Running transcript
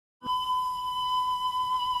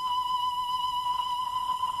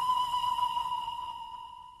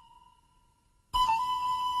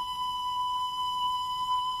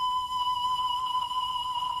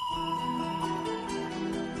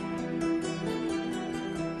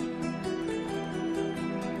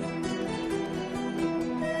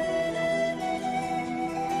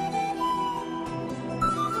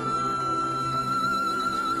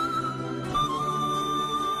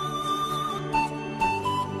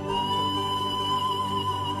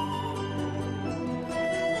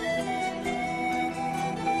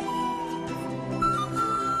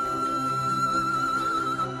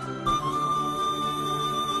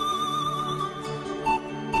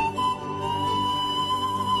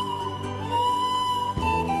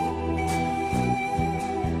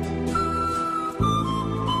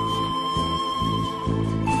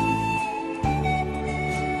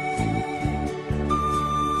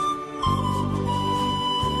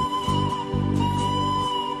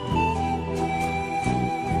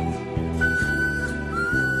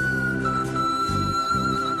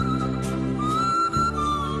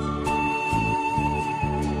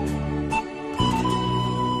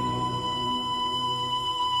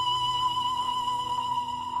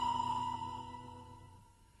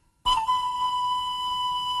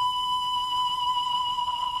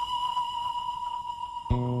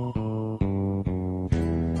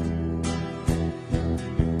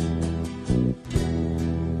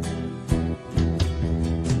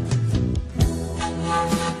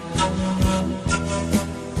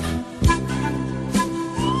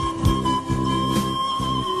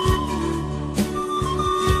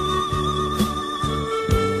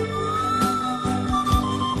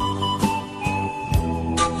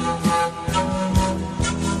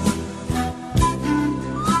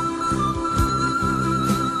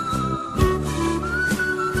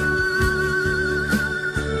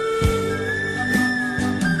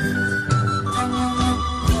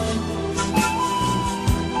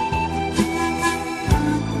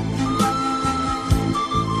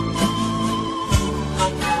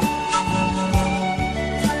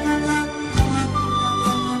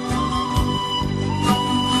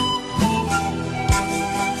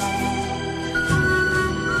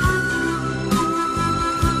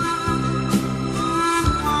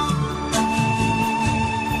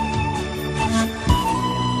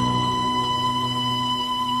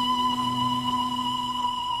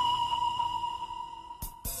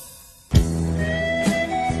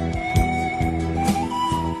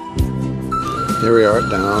Here we are at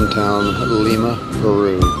downtown Lima,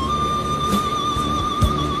 Peru.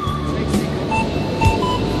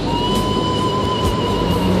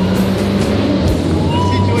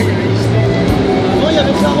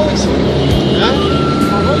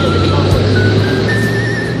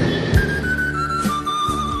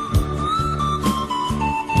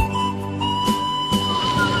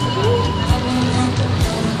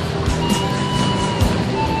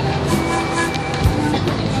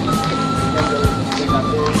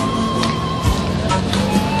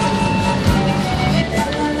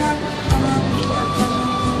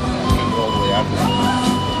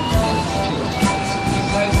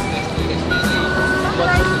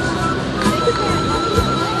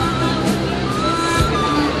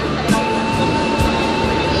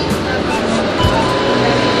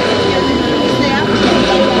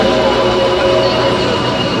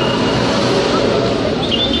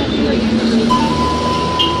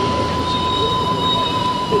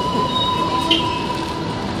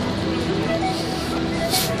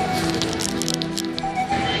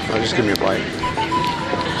 Just give me a bite.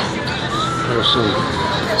 There's some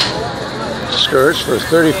skirts for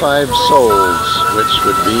 35 soles, which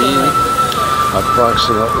would be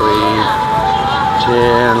approximately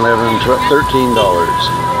 $10, $11, $13.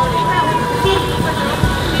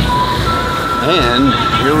 And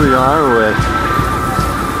here we are with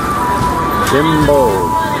Bimbo.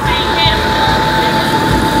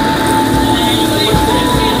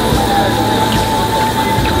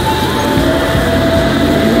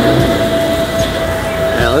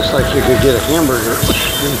 Looks like you could get a hamburger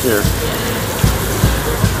in here if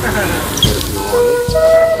you wanted.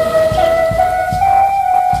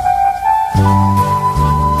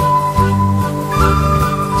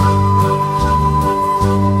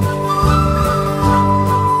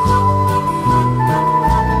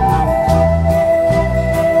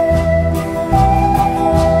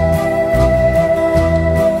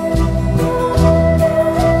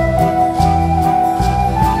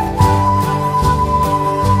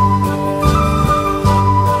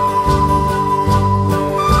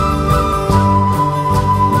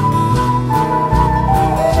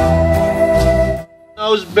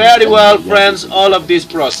 Knows very well, friends, all of this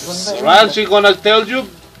process. Right? She's gonna tell you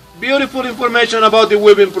beautiful information about the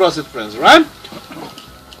weaving process, friends. Right?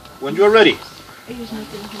 When you're ready.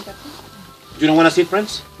 You don't want to sit,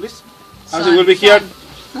 friends? Please. As we will be here.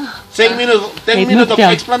 10 minutes of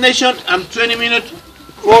explanation and 20 minutes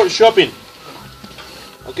for shopping.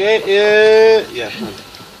 Okay. Yeah.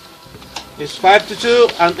 It's 5 to 2,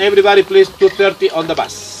 and everybody, please, 2:30 on the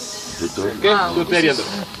bus. Okay. 2:30 on the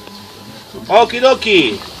bus. Okie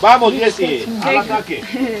dokie. Vamos, Jessie. Al ataque.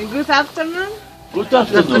 Good afternoon. Good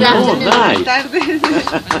afternoon. Oh, nice.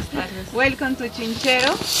 Welcome to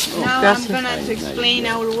Chinchero. Now I'm going to explain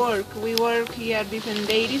our work. We work here different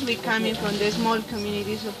ladies. We coming from the small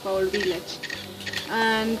communities of our village.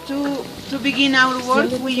 And to begin our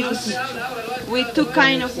work, we use with two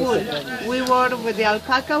kind of wool. We work with the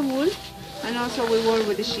alpaca wool, and also we work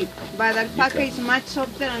with the sheep. But alpaca is much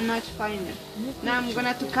softer and much finer. Now I'm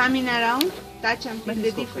gonna to coming around, touch and feel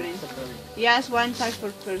the difference. Yes, one touch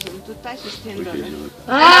per person. Two touch is $10.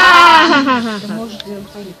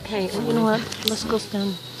 Okay, you know what? Let's go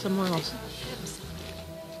stand somewhere else.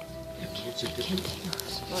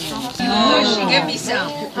 Oh, give me some.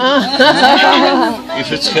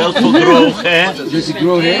 If it's helpful, grow hair. Does it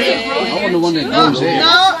grow hair? I want the one that grows hair.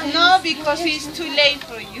 No, because it's too late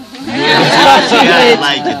for you. Yeah, I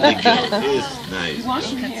like it. It's nice. You want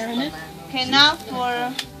some hair in it? Okay, now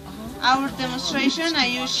for our demonstration, I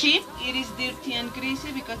use sheep. It is dirty and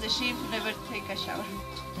greasy because the sheep never take a shower.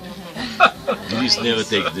 Please never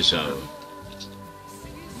take the shower.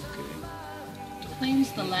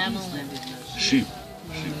 Cleans the lamel and Sheep.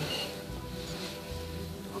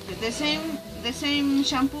 Okay, the same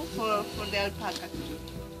shampoo for the alpaca.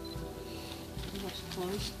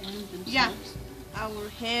 Yeah, our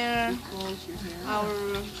hair,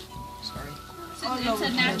 our. it's a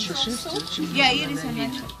natural soap. Yeah, it is a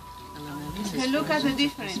natural. Okay, look at the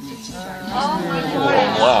difference. Wow.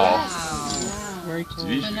 Very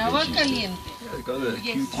cool. Con agua caliente. Got a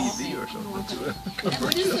QTV or something.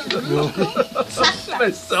 What is the root called?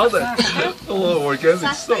 I saw that. A little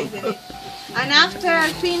organic soap. And after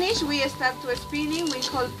finish, we start to spinning. We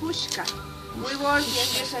call pushka. We work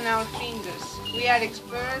just using our fingers. We are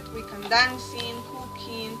expert. We can dancing,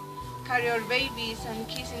 cooking, carry our babies, and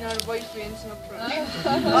kissing our boyfriends. No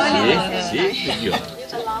problem. All at the same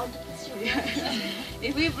time.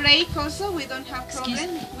 If we break also, we don't have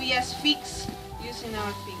problem. We just fix using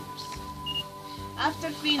our fingers. After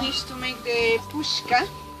finish to make the pushka,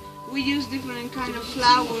 we use different kind of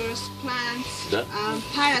flowers, plants,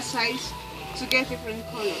 parasites to get different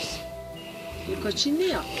colors.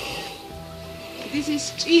 Cochinilla. This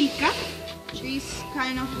is chilca, this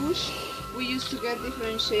kind of bush we use to get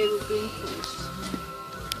different shades of green colors.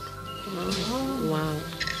 Wow.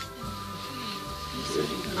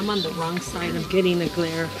 I'm on the wrong side. I'm getting a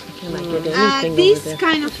glare. Can I get anything over These there?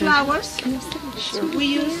 kind of flowers we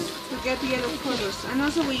use to get yellow colors, and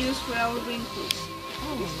also we use for our wrinkles.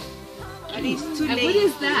 But it's too late. What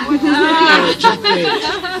is that?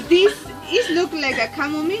 This is look like a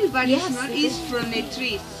chamomile, but it's not. It's from the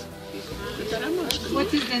trees.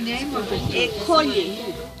 What is the name of it? A collie.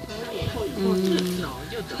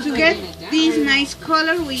 To get this nice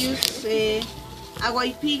color, we use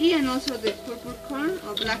aguaypiri and also the purple corn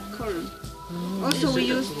or black corn. Also, we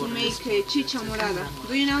use to make chicha morada.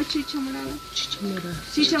 Do you know chicha morada?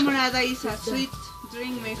 Chicha morada is a sweet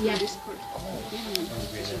drink made from this corn.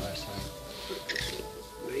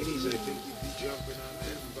 Ladies, I think you'd be jumping on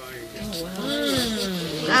that and buying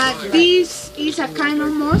it. This is a kind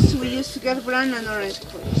of moss we use to get brown and orange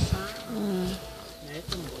colors.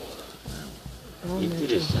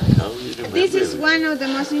 Interesting. How do you remember? This is one of the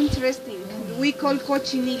most interesting. We call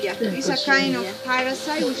cochinilla. It's a kind of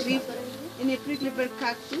parasite which lives in a prickly pear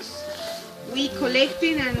cactus. We collect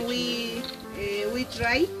it and we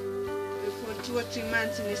dry for 2 or 3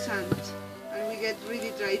 months in the sun, and we get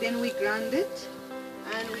really dry. Then we grind it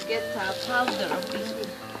and we get a powder of this.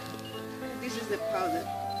 This is the powder.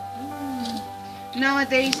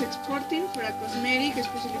 Nowadays exporting for a cosmetic,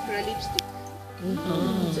 especially for a lipstick.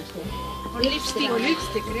 Or lipstick. Red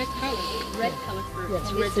color. Red color for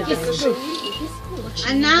red dye.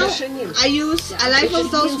 And now I use a life of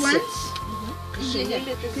those ones.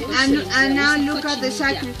 And now look at the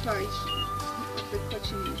sacrifice of the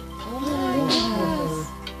cochinilla.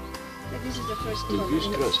 This is the first color.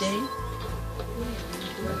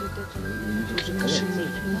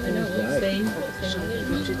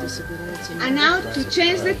 And now to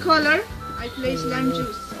change the color, I place lime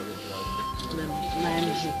juice.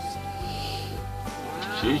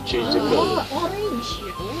 She changed the color.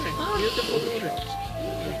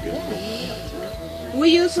 We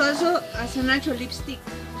use also as a natural lipstick.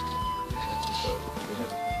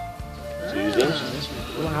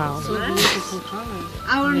 Wow.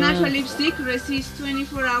 Our natural lipstick resists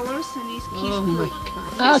 24 hours and is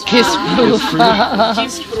kiss-proof.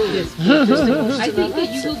 Kiss proof. I think that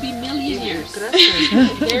you will be millionaires.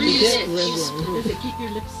 Very rich. Does it keep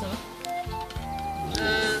your lips soft?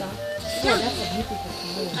 A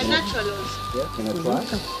natural also. Yeah, can I try?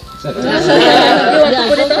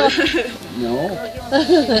 No.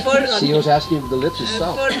 She was asking if the lips is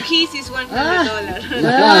soft. For kiss is $100.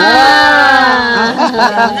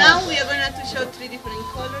 Now we are going to show 3 different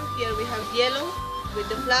colors. Here we have yellow with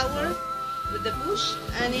the flower, with the bush,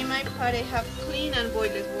 and in my pot I have clean and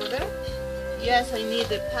boiled water. Yes, I need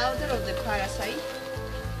the powder of the parasite.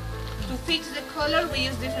 To fix the color we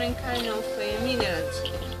use different kind of minerals.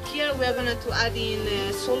 Here we are going to add in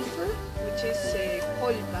sulfur, which is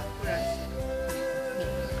colba for us.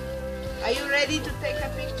 Are you ready to take a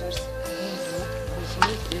pictures?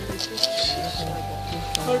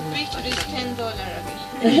 For picture is $10 again.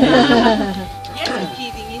 Yes, I'm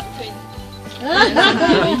kidding, it's 20.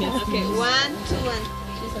 Okay, 1, 2, and 3.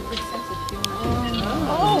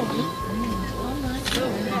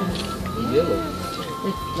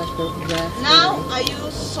 Now I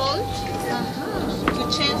use salt to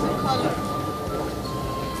change the color.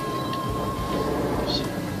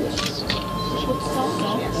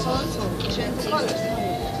 Salt to change the color.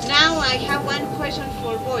 Now I have one question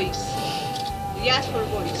for boys. Yes, for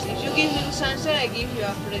boys. If you give me this answer, I give you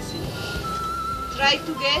a present. Try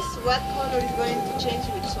to guess what color is going to change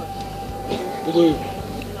with salt. Blue.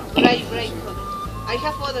 Bright color. I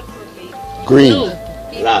have other for you. Green.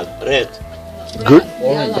 Red. Good.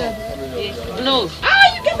 Yes. No.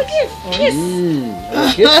 Ah, you get the gift. Kiss.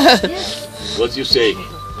 What you say?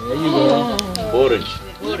 There you go. Orange.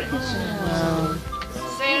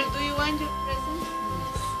 Sir, do you want your present?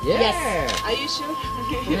 Yes. Are you sure?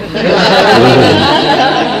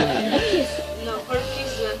 No, for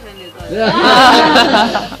kids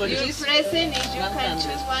 $100. Your present is you can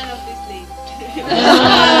choose one of these ladies.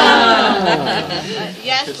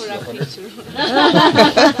 Yes, for a picture.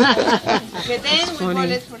 But then we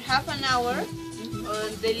boil it for half an hour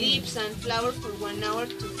on the leaves and flower for 1 hour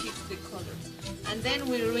to keep the color. And then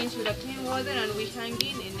we rinse with a clean water and we hang it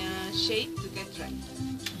in a shade to get dry.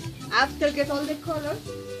 After get all the color,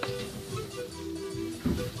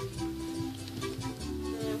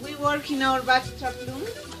 we work in our backstrap loom.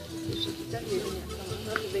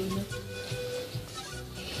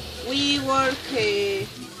 We work in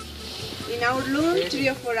our loom 3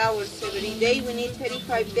 or 4 hours every day. We need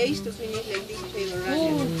 35 days to finish like this table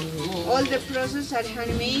runner. All the process are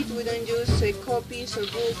handmade. We don't use copies or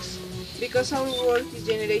books because our work is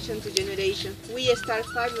generation to generation. We start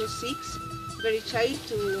 5 or 6 very child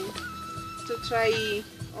to try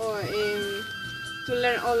to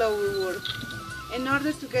learn all our work. In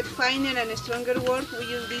order to get finer and stronger work, we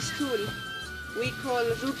use this tool we call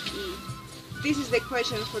Ruki. This is the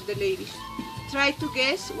question for the ladies. Try to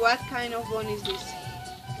guess what kind of bone is this.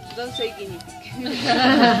 Don't say guinea pig.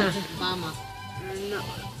 Mama. No.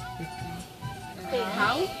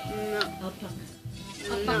 Cow? No.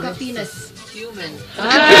 Alpaca penis. Human. A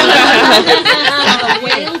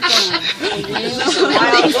whale bone.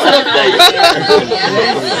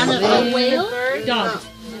 A whale? Dog. A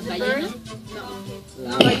ballena?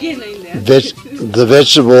 No ballena in there. The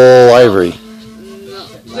vegetable ivory. No.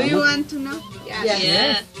 Do you want to know? Yes.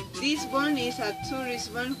 Yeah. This bone is a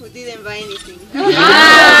tourist bone who didn't buy anything.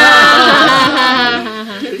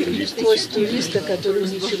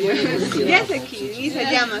 Yes, it's a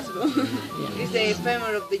llama's bone. It's the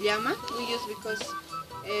femur of the llama. We use because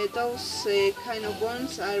those kind of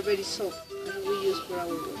bones are very soft and we use for our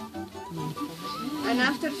work. And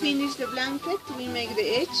after finish the blanket, we make the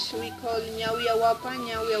edge. We call ñawi awapa.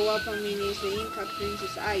 Ñawi awapa means the Inca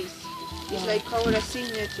princess eyes. It's like our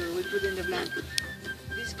signature we put in the blanket.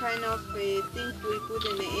 This kind of thing we put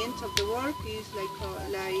in the ends of the work is like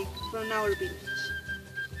from our village.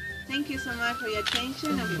 Thank you so much for your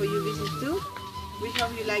attention and for your visit too. We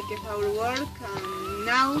hope you like our work. And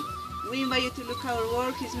now we invite you to look our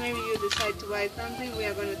work. If maybe you decide to buy something, we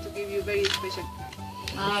are going to give you very special.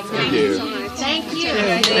 Thank you so much. Thank you.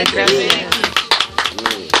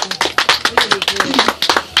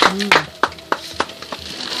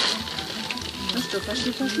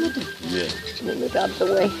 Yeah. Move out of the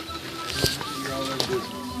way.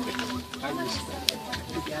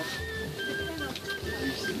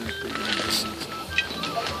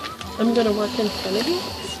 I'm going to work in front of you.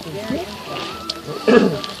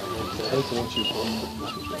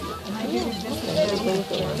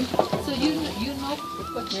 So you know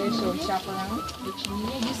cochinilla,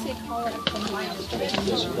 you say call it cochinilla.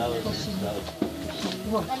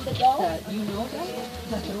 And the dog? You know that?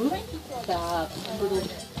 The little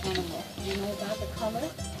animal. You know about the color?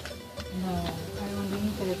 No, I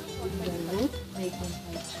only that the root make them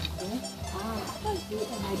like chocolate.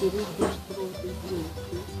 And I believe this fruit is blue.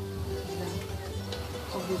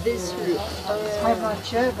 This root. I'm not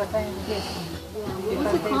sure, but I'm guessing.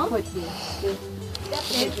 What's it called? Put this.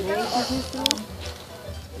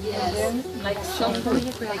 Yes. Like soap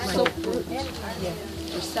fruit. Like soap fruit. Yeah.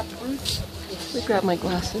 Or sap fruit. Let me grab my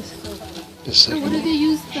glasses. Just a So what second. do they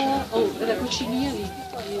use the cochinilla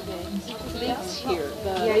leaves here?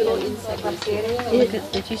 The little insect.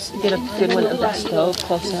 If you get a good one of that stove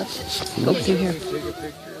close up, go through here.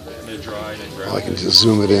 Oh, I can just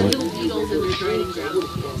zoom it in. Little beetles and they're draining ground. And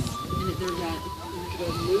they're red.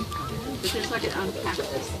 But there's like an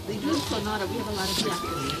cactus. They do sonata. We have a lot of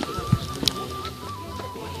cactus.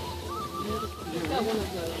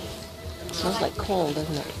 Smells like coal,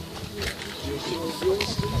 doesn't it?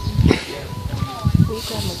 Will you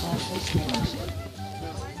grab my glasses?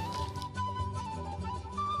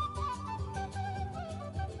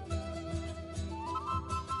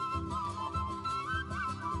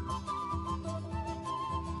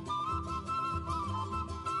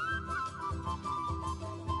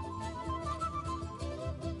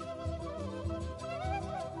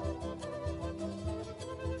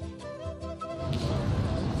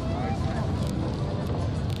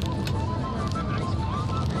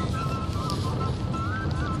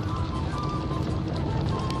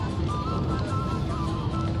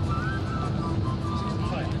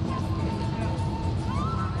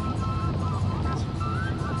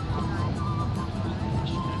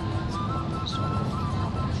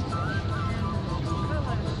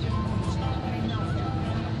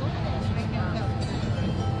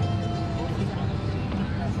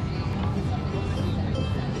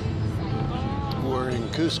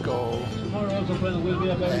 Cusco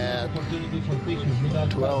at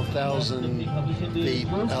 12,000 feet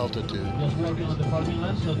altitude. Just working on the farming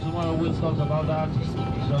land, so tomorrow we'll talk about that.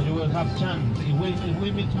 So you will have chance. If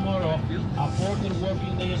we meet tomorrow, a 14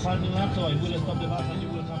 working day in farming land, so I will stop the bus and you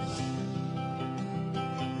will have.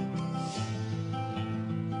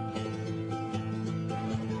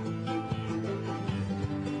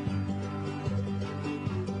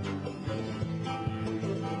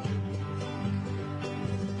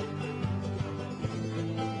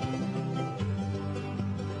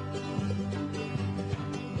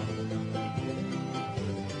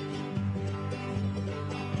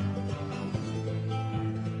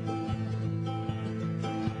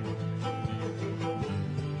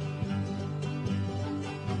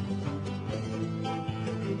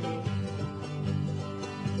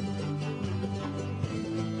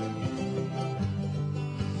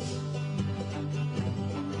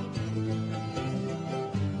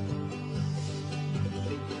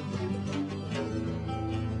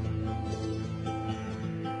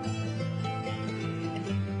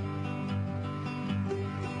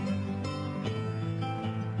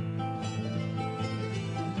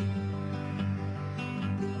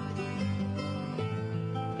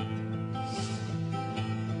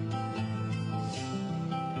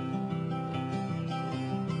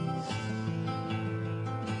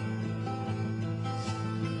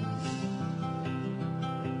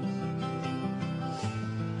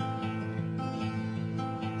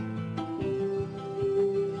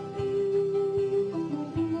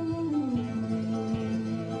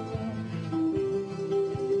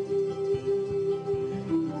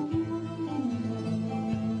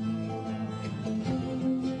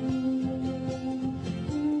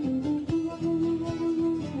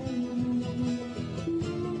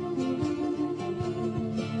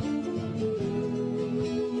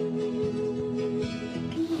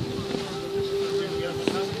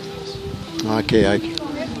 Okay, I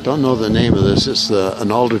don't know the name of this. It's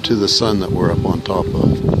an altar to the sun that we're up on top of.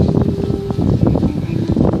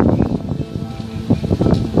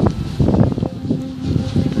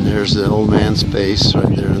 And there's the old man's face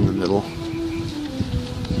right there in the middle.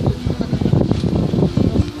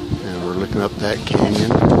 And we're looking up that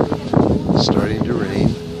canyon. It's starting to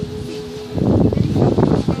rain.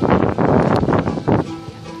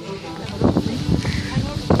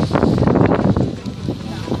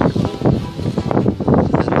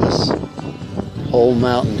 Whole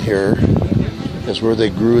mountain here is where they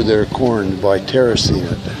grew their corn by terracing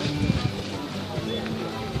it.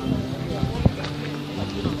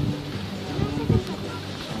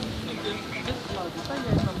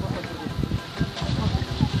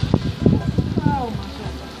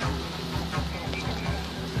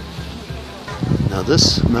 Now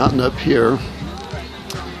this mountain up here,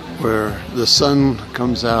 where the sun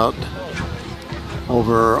comes out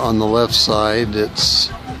over on the left side,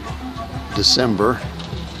 it's December.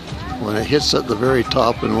 When it hits at the very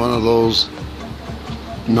top in one of those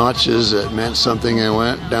notches, it meant something, and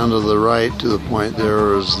went down to the right to the point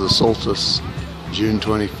there is the solstice, June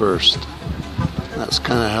 21st. That's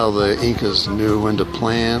kind of how the Incas knew when to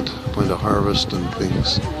plant, when to harvest and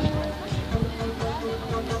things.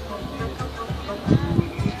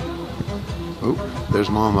 Oh, there's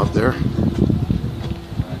Mom up there.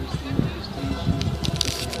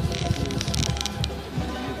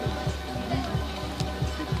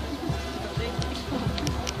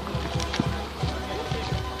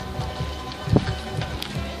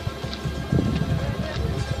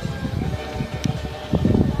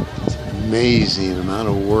 Amazing amount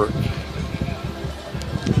of work,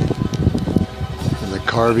 and the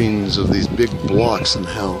carvings of these big blocks and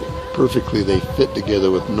how perfectly they fit together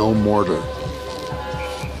with no mortar.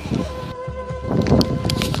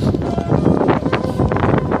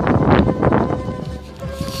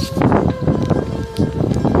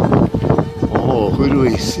 Oh, who do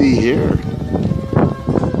we see here?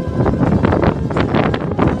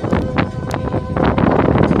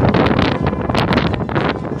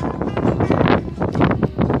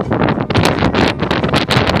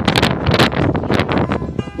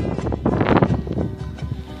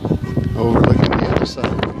 Overlooking the other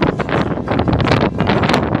side.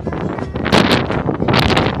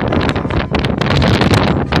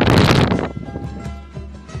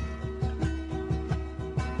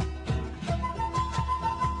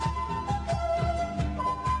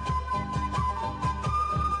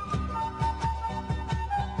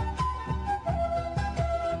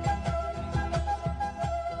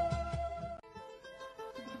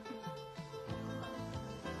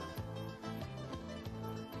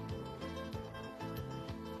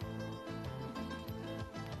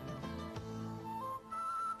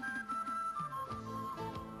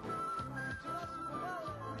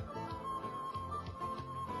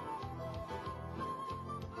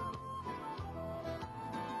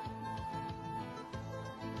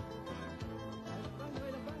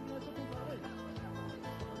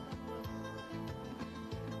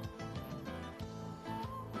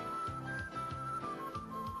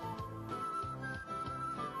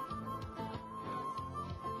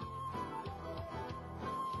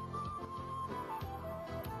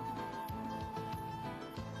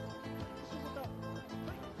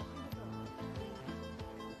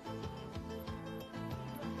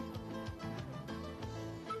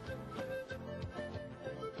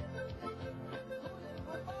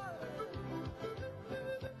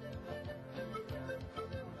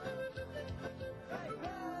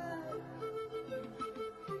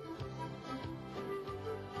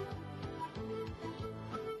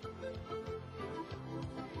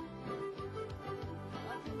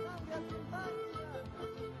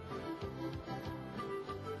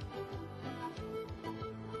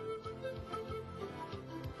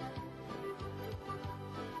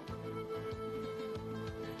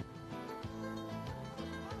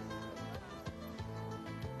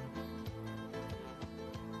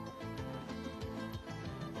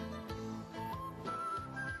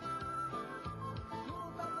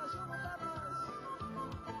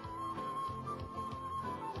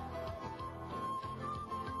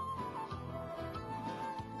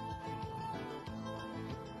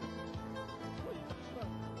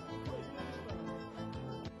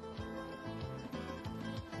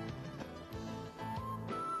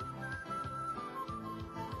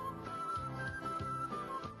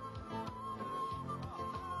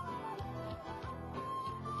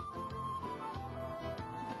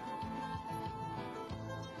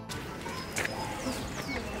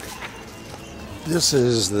 This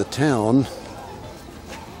is the town.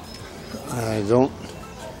 I don't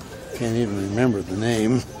Can't even remember the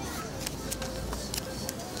name.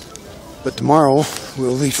 But tomorrow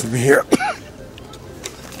we'll leave from here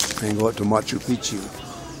and go up to Machu Picchu.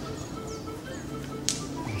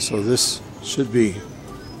 So this should be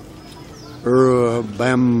Urubamba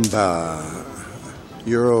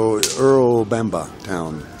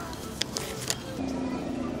town.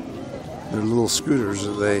 They're little scooters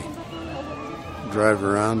that they drive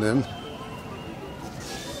around in.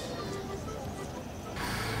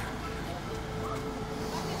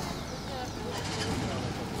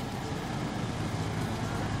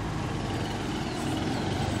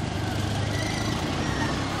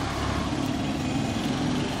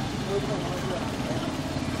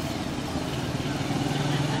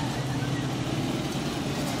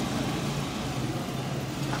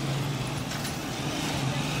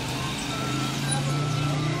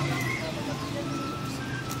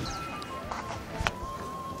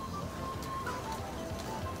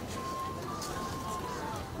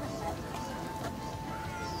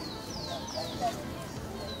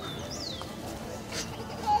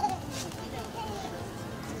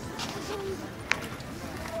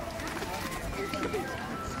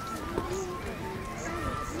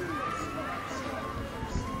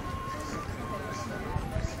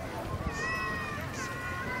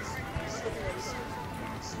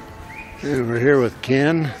 And we're here with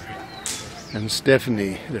Ken and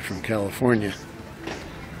Stephanie. They're from California.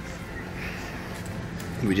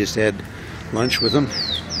 We just had lunch with them.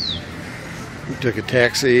 We took a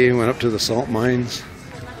taxi, went up to the salt mines.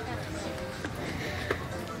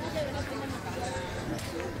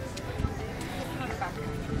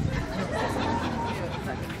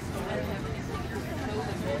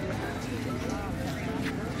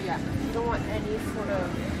 Yeah, you don't want any sort of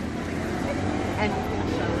anything.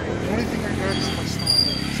 Anything regards to my stomach.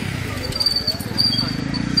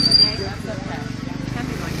 Can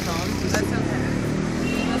be my phone. That's okay.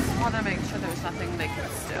 You just want to make sure there's nothing they can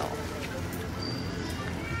steal.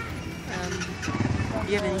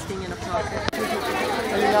 Do you have anything in a pocket? Are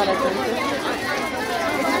you not a dentist?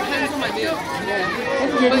 It depends on my meal. Yeah.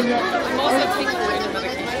 I'm also taking random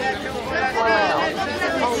medication.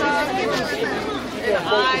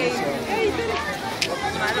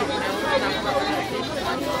 I don't know enough about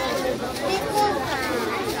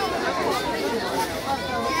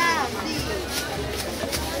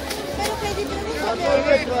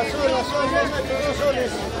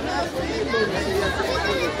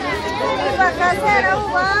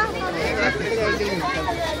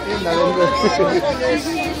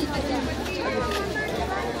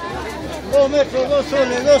Dos metros,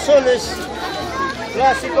 2 soles.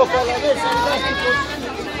 Clásico para la mesa, plásticos.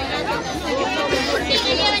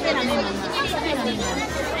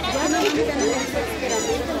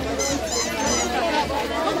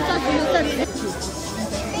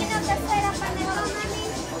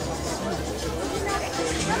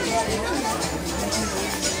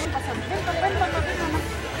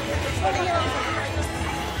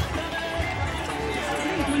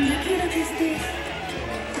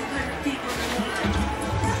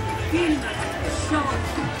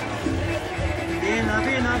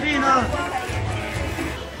 Vina.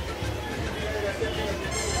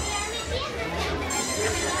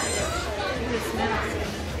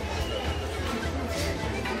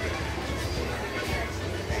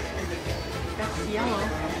 That's yellow.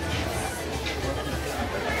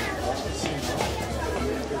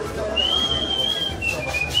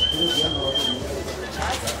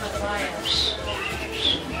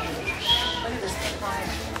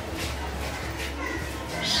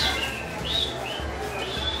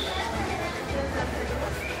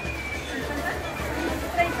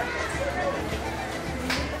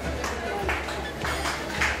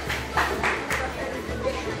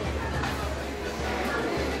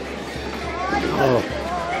 Oh,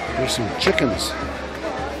 there's some chickens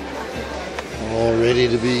all ready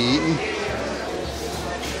to be eaten.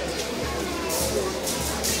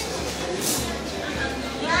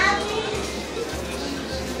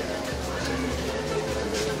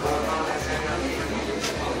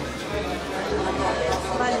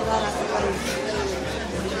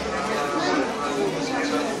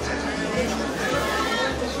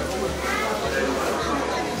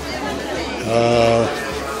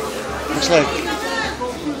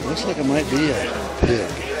 Looks like it might be a pig.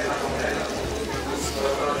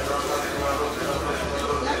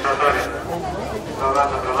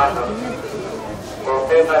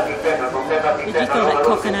 Did you throw that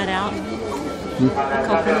coconut out?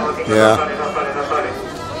 Coconut? Yeah.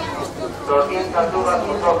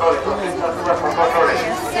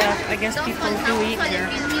 I guess people do eat here.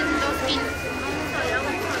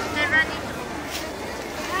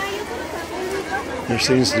 There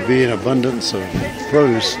seems to be an abundance of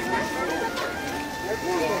produce.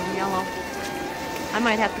 Yellow. I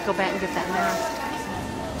might have to go back and get that now.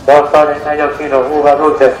 Dos soles medio kilo, uva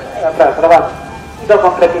dulce. Atrás, prueba. Kilo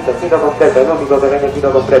completito, kilo completo, el único que vende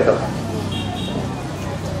kilo completo.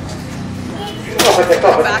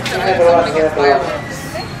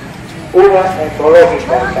 Uva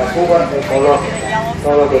ecológica, las uvas ecológicas,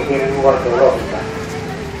 todo lo que tienen uva ecológica.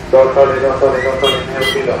 2 soles, medio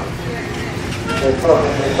kilo. I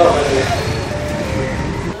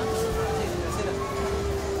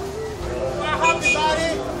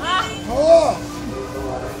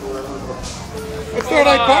thought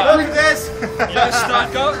I got this. You guys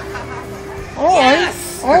stock up?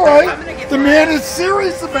 All right. The man is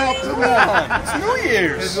serious about tonight. It's New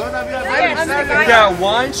Year's. We got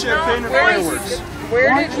wine, champagne, and fireworks.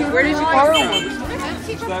 Where did you come from?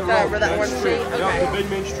 Where that one street? Yeah, the big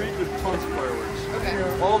main street with tons of fireworks. Okay.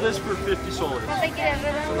 All this for 50 soles. So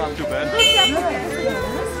not too bad.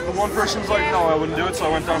 The one person's like, no, I wouldn't do it, so I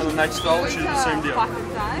went down to the next stall and she did the same deal.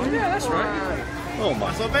 Yeah, that's right. Oh,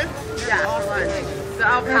 más o menos. Yeah, for lunch. The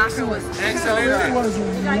El Paso was excellent. It was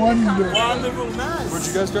wonderful. Wonderful, nice. Where'd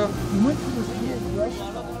you guys go? We went to this big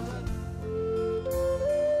restaurant.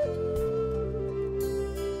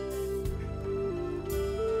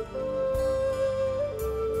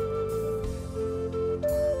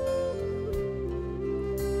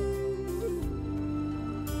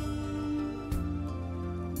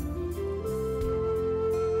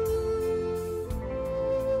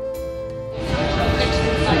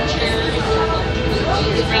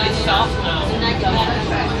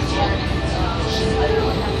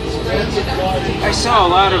 I saw a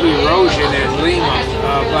lot of erosion in Lima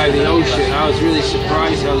by the ocean. I was really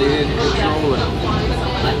surprised how they didn't control it.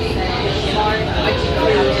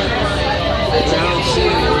 I don't see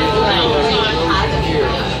any erosion here.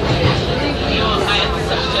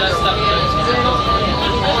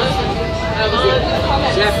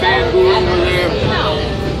 Is that bamboo over there?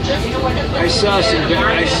 I saw some.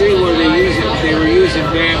 I see where they were using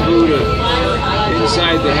bamboo to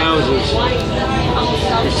inside the houses.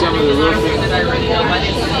 For some of the roofing.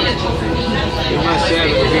 You must have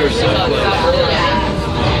it here someplace.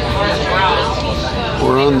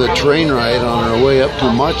 We're on the train ride on our way up to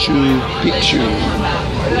Machu Picchu.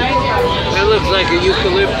 That looks like a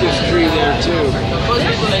eucalyptus tree there too.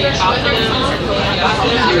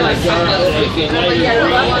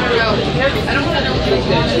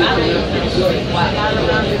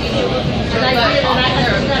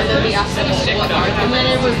 And then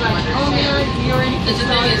it was like, oh man, you already did the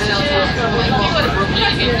thing is like, you would have broken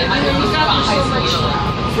it if I would have got so much. So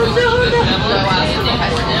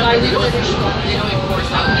I really enforce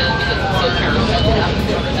that because it's so careful.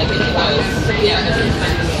 Like it was, yeah,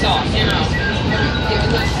 it's soft, you know. It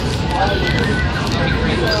was very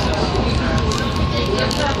great.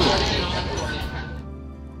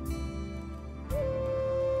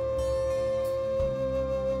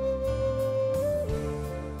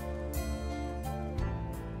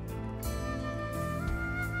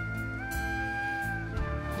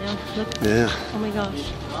 Yeah. Oh my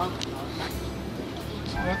gosh.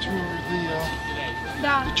 That's where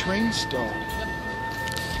the train stopped.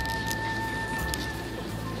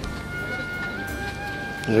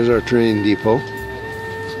 There's our train depot.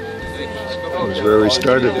 That's where we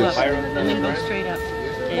started this. And then go straight up.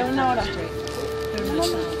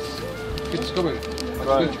 It's coming.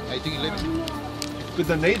 Right. I think 11. But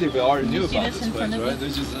the native already knew about this place, right? They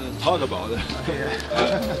just talk about it.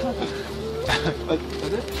 Are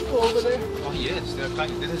there people over there? Oh yes, they're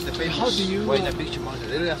coming. This is the famous How do you Huayna Picchu mountain.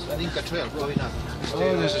 There is an Inca trail going up. Oh,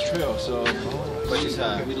 there's a trail, so... But it's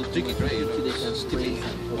a little tricky trail, you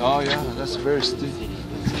know. Oh yeah, that's very steep.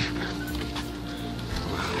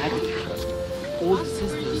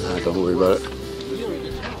 Don't worry about it.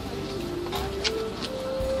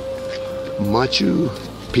 Machu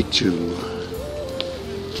Picchu.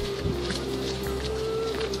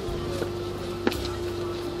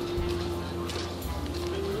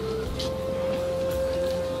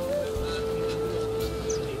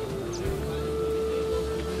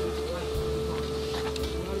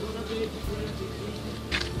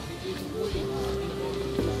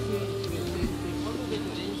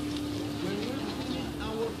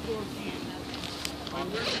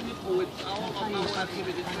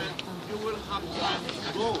 You will have time to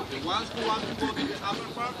go. The ones who want to go to the upper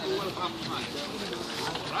part, you will have time.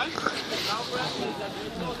 Right? Now,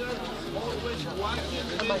 there's always one thing.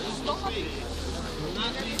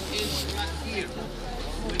 Nothing is right here.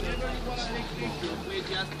 Whenever you want to take pictures, please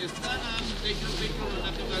just stand up, take your picture, and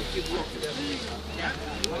nothing else keep walking. Yeah?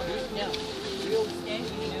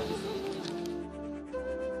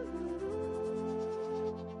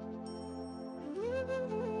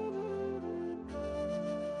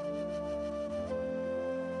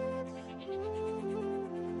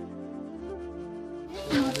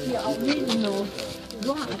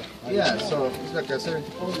 Yeah, so it's like a 70.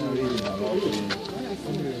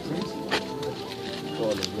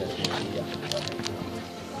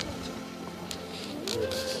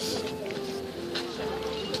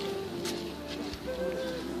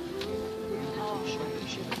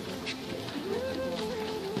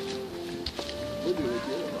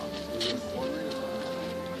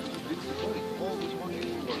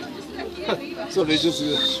 So they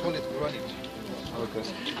just hold it running. Okay.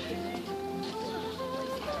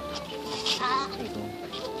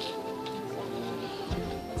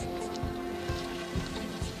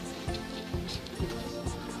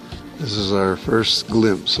 This is our first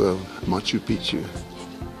glimpse of Machu Picchu.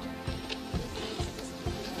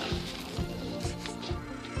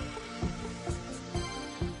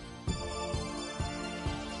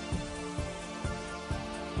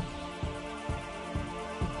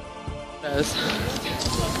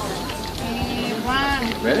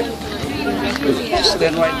 Ready? Just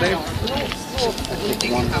stand right there.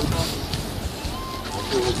 Take one.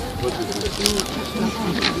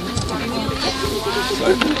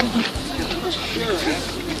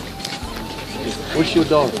 Push your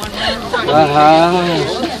dog.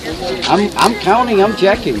 I'm counting. I'm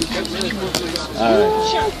checking. All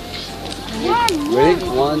right. Ready?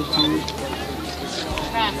 1, 2.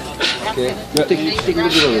 Okay. Take a little bit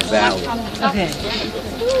of the valley. Okay.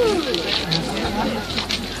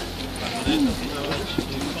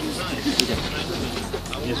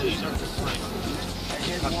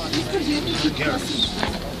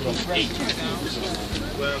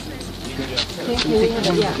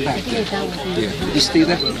 Yeah. Just stay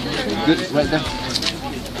there. Good, right there.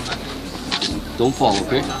 Don't fall,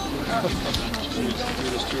 okay?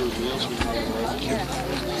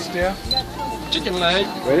 Stare. Chicken leg.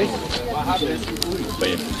 Ready?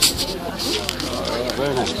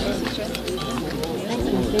 Very nice.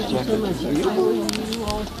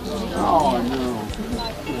 Oh no.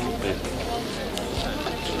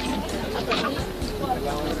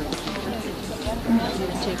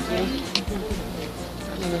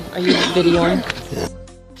 Are you videoing?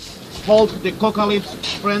 Hold the coca leaves,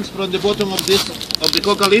 friends, from the bottom of the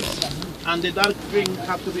coca leaves, and the dark green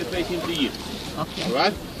have to be facing to you. Okay. All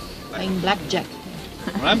right. Playing blackjack.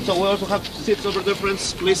 All right. So we also have seats over there,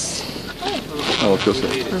 friends. Please. Oh, of course.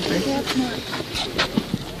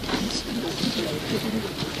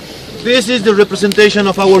 This is the representation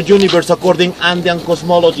of our universe according Andean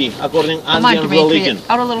cosmology, according Andean religion.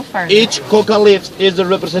 Out a little further. Each coca leaf is the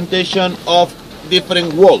representation of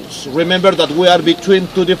different walls. Remember that we are between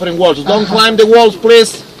two different walls. Don't climb the walls,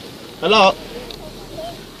 please. Hello.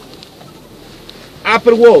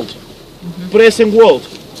 Upper world, present world,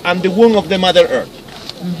 and the womb of the Mother Earth.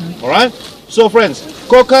 All right. So, friends,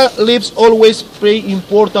 coca leaves always play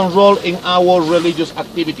important role in our religious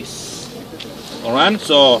activities. All right.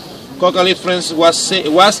 So, coca leaf, friends, was,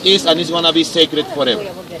 is, and is gonna be sacred forever.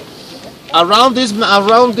 Around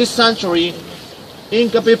this century,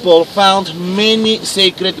 Inca people found many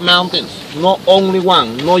sacred mountains. Not only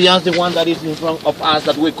one, not just the one that is in front of us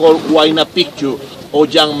that we call Machu Picchu or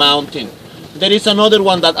Young Mountain. There is another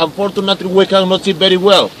one that unfortunately we cannot see very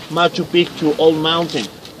well, Machu Picchu, Old Mountain,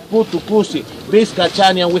 Putucusi,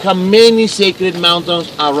 Vizcachani, and we have many sacred mountains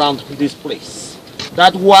around this place.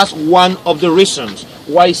 That was one of the reasons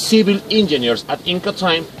why civil engineers at Inca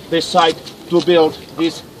time decided to build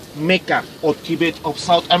this Mecca or Tibet of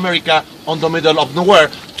South America on the middle of nowhere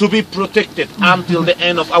to be protected until the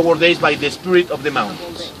end of our days by the spirit of the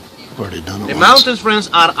mountains. The mountains, friends,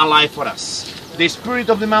 are alive for us. The spirit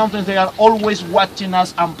of the mountains, they are always watching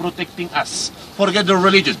us and protecting us. Forget the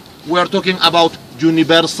religion. We are talking about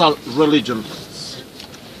universal religion.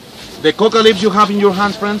 The coca leaves you have in your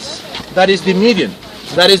hands, friends, that is the medium.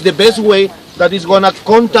 That is the best way that is going to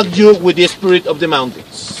contact you with the spirit of the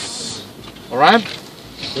mountains. Alright?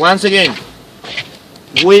 Once again,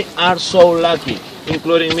 we are so lucky,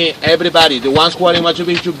 including me, everybody, the ones who are in Machu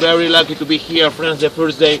Picchu, very lucky to be here, friends, the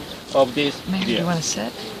first day of this Maybe year. you want to sit?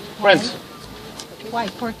 Friends, Why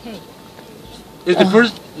 4K? it's the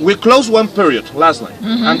first, we closed one period last night,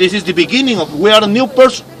 and this is the beginning of, we are a new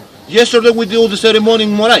person. Yesterday we did the ceremony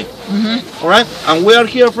in Moray, all right? And we are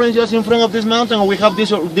here, friends, just in front of this mountain, and we have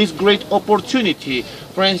this great opportunity,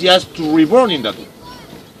 friends, just to reborn in that,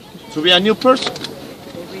 to be a new person.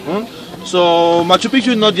 So Machu Picchu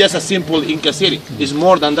is not just a simple Inca city, it's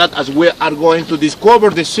more than that, as we are going to discover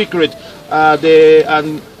the secret,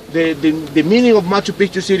 the meaning of Machu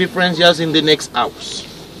Picchu city, friends, just in the next hours.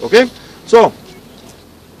 Okay? So,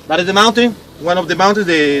 that is the mountain, one of the mountains,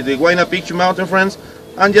 the Machu Picchu mountain, friends.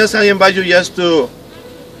 And just I invite you just to,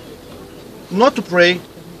 not to pray,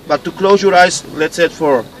 but to close your eyes, let's say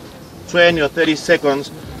for 20 or 30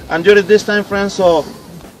 seconds. And during this time, friends, so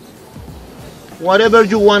whatever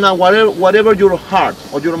you wanna, whatever your heart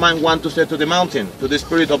or your mind want to say to the mountain, to the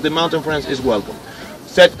spirit of the mountain, friends, is welcome.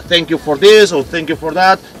 Said thank you for this or thank you for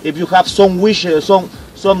that. If you have some wishes,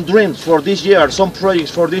 some dreams for this year, some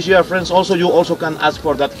projects for this year, friends, also you also can ask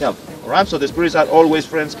for that help. All right. So the spirits are always,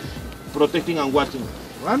 friends, protecting and watching.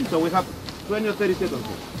 All right. So we have 20 or 30 seconds.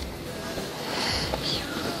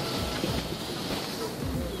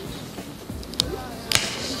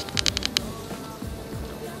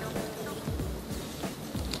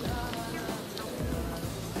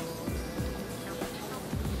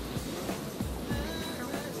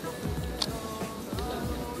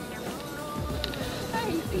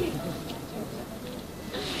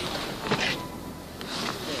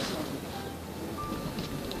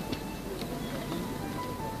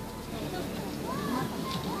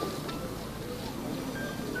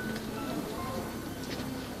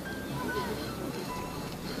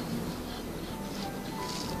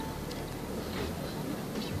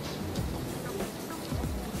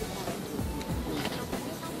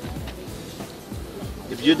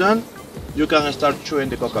 If you're done, you can start chewing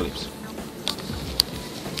the coca leaves.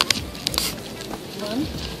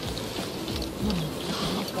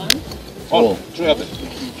 Oh, three of them.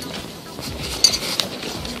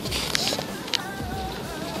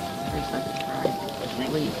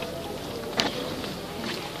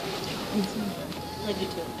 I do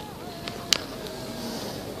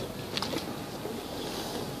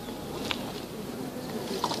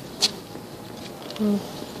too.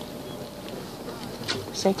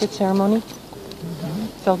 Sacred ceremony.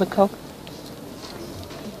 Fill the Coke.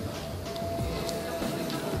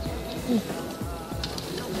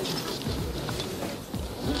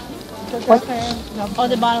 What? Oh,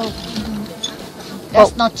 the bottle.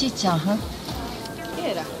 That's not chicha, huh?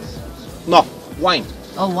 No, wine.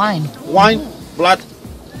 Oh, wine. Wine, blood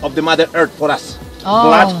of the Mother Earth for us. Oh.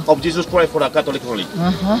 Blood of Jesus Christ for a Catholic religion.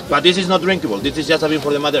 Uh-huh. But this is not drinkable. This is just a bit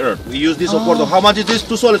for the Mother Earth. We use this, of Oh. course. How much is this?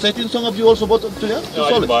 2 soles. I think some of you also bought it today. No,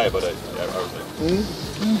 I didn't buy it, but I was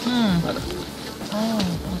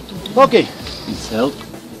like... Okay. It's health.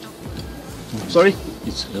 Sorry?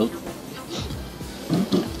 It's health.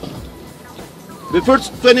 The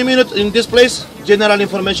first 20 minutes in this place, general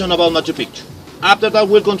information about Machu Picchu. After that,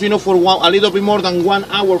 we'll continue for a little bit more than 1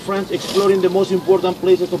 hour, friends, exploring the most important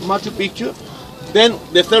places of Machu Picchu. Then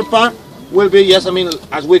the third part will be, yes, I mean,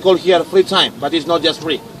 as we call here, free time, but it's not just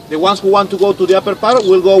free. The ones who want to go to the upper part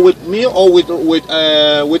will go with me or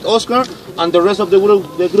with Oscar, and the rest of the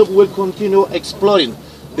group will continue exploring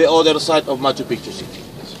the other side of Machu Picchu City.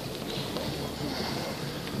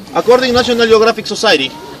 According to National Geographic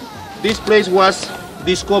Society, this place was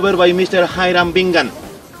discovered by Mr. Hiram Bingham,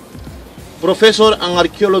 professor and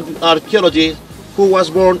archaeologist who was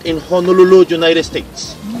born in Honolulu, United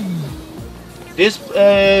States. This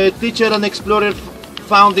teacher and explorer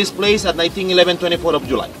found this place at 1911, 24 of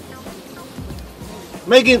July.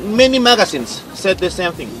 Many magazines said the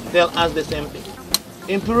same thing, tell us the same thing.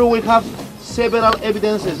 In Peru we have several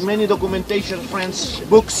evidences, many documentation, friends,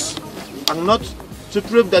 books, and notes to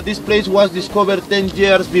prove that this place was discovered 10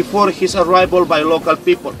 years before his arrival by local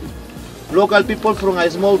people. Local people from a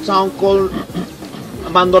small town called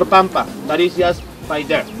Mandorpampa, that is just by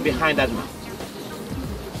there, behind that man.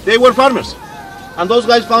 They were farmers, and those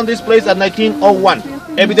guys found this place at 1901.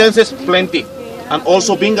 Evidences plenty, and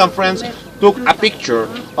also Bingham friends took a picture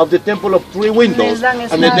of the Temple of Three Windows,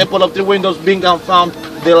 and the Temple of Three Windows, Bingham found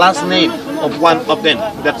the last name of one of them.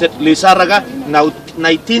 That's it, Lizárraga, now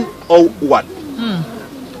 1901.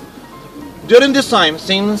 During this time,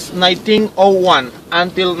 since 1901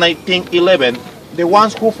 until 1911, the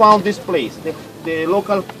ones who found this place, the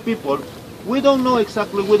local people, we don't know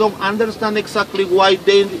exactly, we don't understand exactly why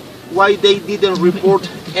they didn't report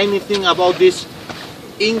anything about this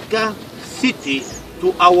Inca city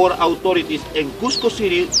to our authorities in Cusco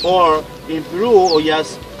City or in Peru or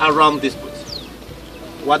just around this place.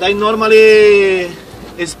 What I normally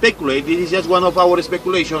speculate, this is just one of our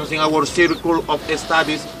speculations in our circle of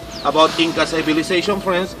studies about Inca civilization,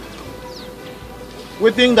 friends.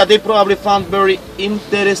 We think that they probably found very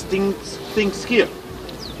interesting things here.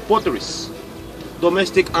 Potteries,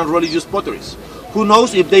 domestic and religious potteries. Who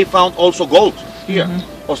knows if they found also gold here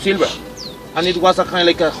or silver. And it was a kind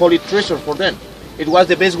of like a holy treasure for them. It was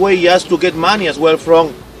the best way just to get money as well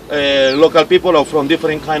from local people or from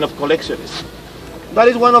different kind of collections. That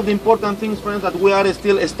is one of the important things, friends, that we are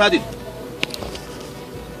still studying.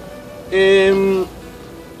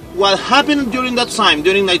 What happened during that time,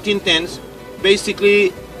 during 1910s,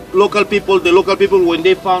 basically local people, when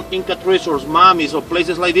they found Inca treasures, mummies, or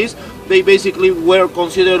places like this, they basically were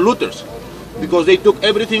considered looters, because they took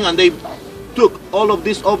everything and they took all of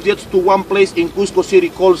these objects to one place in Cusco City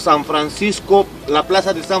called San Francisco, La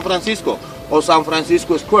Plaza de San Francisco, or San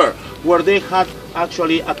Francisco Square, where they had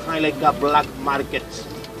actually a kind of like a black market.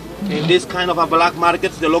 In this kind of a black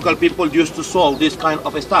markets, the local people used to sell this kind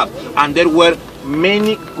of stuff, and there were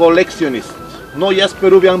many collectionists, not just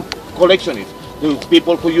Peruvian collectionists, the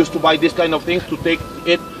people who used to buy this kind of things to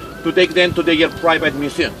take them to their private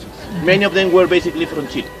museums. Many of them were basically from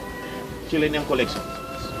Chile, Chilean collection.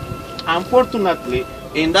 Unfortunately,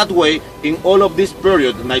 in that way, in all of this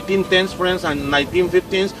period, 1910s, friends, and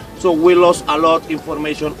 1915s, so we lost a lot of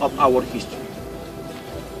information of our history.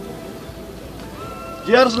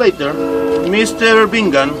 Years later, Mr.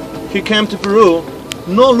 Bingham, he came to Peru,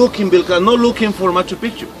 not looking for Machu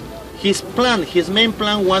Picchu. His main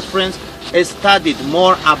plan was, friends, studied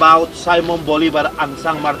more about Simon Bolivar and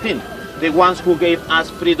San Martin, the ones who gave us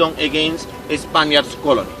freedom against Spaniards'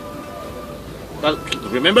 colony. But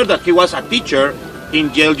remember that he was a teacher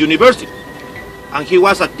in Yale University, and he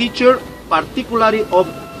was a teacher particularly of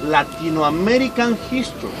Latino American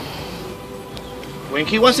history. When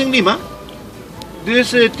he was in Lima,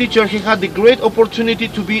 this teacher, he had the great opportunity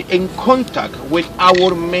to be in contact with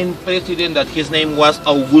our main president, that his name was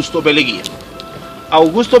Augusto Beleguía.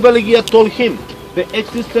 Augusto Beleguía told him the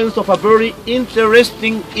existence of a very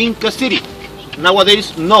interesting Inca city,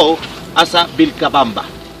 nowadays known as a Vilcabamba,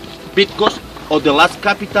 because of the last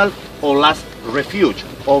capital or last refuge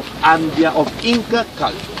of Inca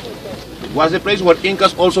culture. It was the place where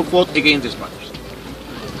Incas also fought against the Spaniards.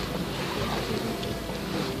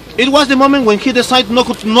 It was the moment when he decided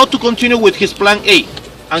not to continue with his plan A,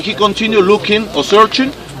 and he continued looking or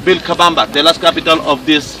searching Vilcabamba, the last capital of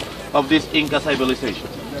this Inca civilization.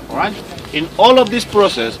 All right. In all of this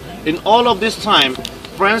process, in all of this time,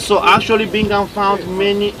 friends, so actually Bingham found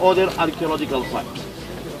many other archaeological sites.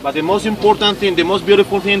 But the most important thing, the most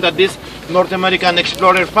beautiful thing that this North American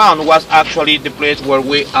explorer found was actually the place where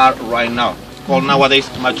we are right now, called nowadays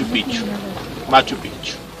Machu Picchu. Machu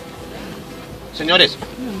Picchu. Señores,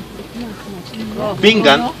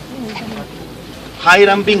 Bingham,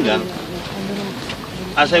 Hiram Bingham,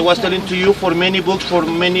 as I was telling to you, for many books, for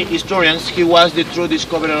many historians, he was the true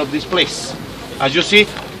discoverer of this place. As you see,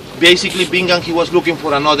 basically Bingham, he was looking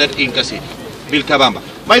for another Inca city, Vilcabamba.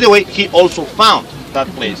 By the way, he also found that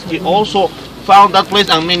place. He also found that place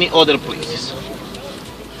and many other places.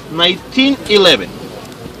 1911,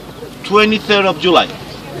 23rd of July,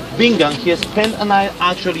 Bingham, he spent a night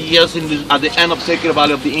actually years at the end of Sacred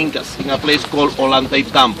Valley of the Incas in a place called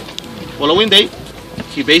Ollantaytambo. Following day,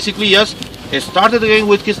 he basically just started again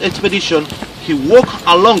with his expedition. He walked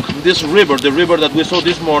along this river, the river that we saw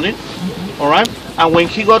this morning, all right? And when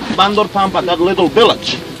he got Bandor Pampa, that little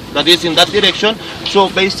village that is in that direction, so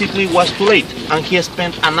basically it was too late, and he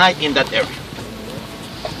spent a night in that area.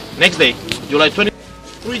 Next day, July 20,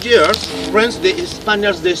 3 years, friends, the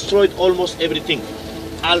Spaniards destroyed almost everything.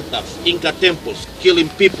 Altars, Inca temples, killing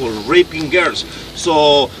people, raping girls,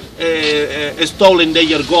 so stolen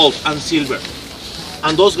their gold and silver.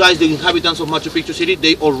 And those guys, the inhabitants of Machu Picchu City,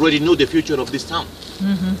 they already knew the future of this town.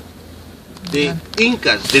 The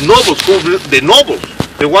Incas, the nobles,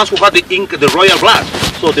 the ones who had the royal blood,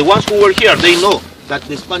 so the ones who were here, they know that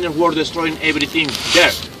the Spaniards were destroying everything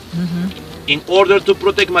there in order to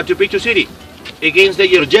protect Machu Picchu City against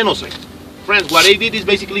their genocide. Friends, what they did is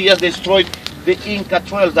basically just destroyed the Inca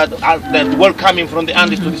trails that were coming from the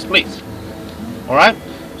Andes to this place. All right.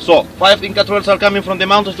 So 5 Inca trails are coming from the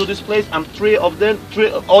mountains to this place, and 3 other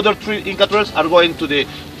 3 Inca trails are going to the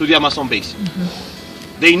Amazon basin.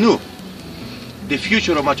 They knew the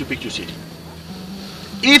future of Machu Picchu City.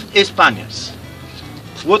 If Spaniards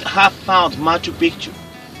would have found Machu Picchu,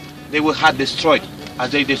 they would have destroyed,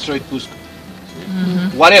 as they destroyed Cusco.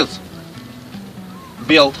 What else?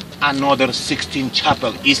 Built another 16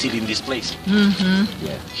 chapel easily in this place.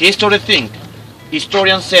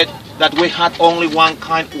 Historians said that we had only one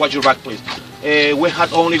kind, watch your back please, we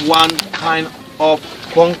had only one kind of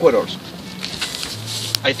conquerors.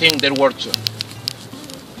 I think there were 2.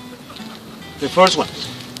 The first ones,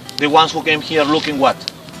 the ones who came here looking what?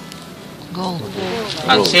 Gold.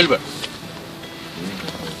 And silver.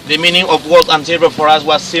 The meaning of gold and silver for us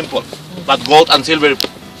was simple, but gold and silver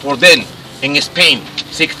for them in Spain,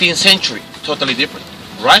 16th century, totally different,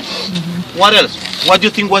 right? What else? What do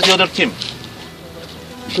you think was the other team?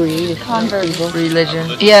 Converts.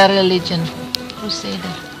 Religion. Yeah, religion.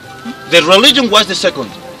 Crusader. The religion was the second.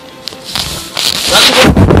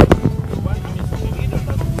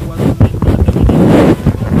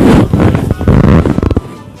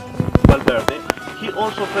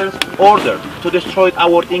 ordered to destroy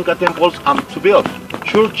our Inca temples and to build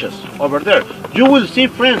churches over there. You will see,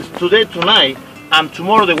 friends, today, tonight, and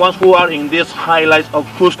tomorrow, the ones who are in these highlights of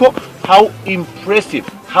Cusco, how impressive,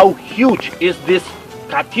 how huge is this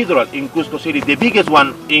cathedral in Cusco City, the biggest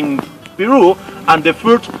one in Peru, and the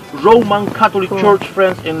first Roman Catholic church,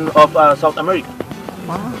 friends, of South America.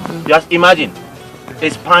 Wow. Just imagine,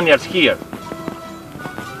 Spaniards here.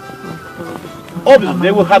 Obviously,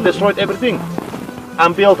 they will have destroyed everything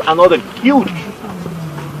and built another huge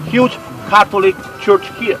Catholic church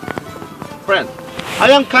here. Friends, I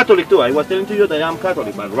am Catholic too. I was telling to you that I am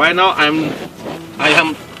Catholic, but right now I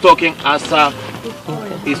am talking as a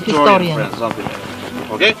historian. Friends, something like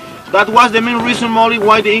that. Okay? That was the main reason, Molly,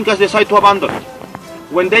 why the Incas decided to abandon.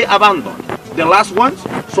 When they abandoned the last ones,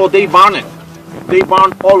 so they burned it. They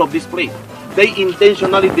burned all of this place. They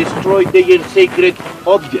intentionally destroyed their sacred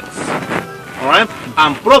objects. Alright?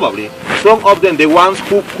 And probably some of them, the ones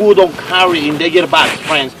who couldn't carry in their bags,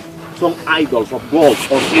 friends, some idols of gold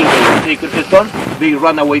or silver or sacred stones, they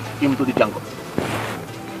ran away into the jungle.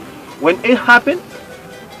 When it happened,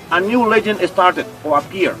 a new legend started or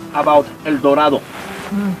appeared about El Dorado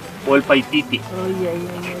or El Paititi,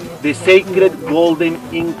 the sacred golden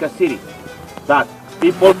Inca city that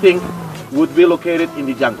people think would be located in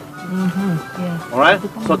the jungle. Alright?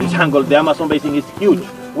 So the jungle, the Amazon basin is huge.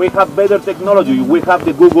 We have better technology. We have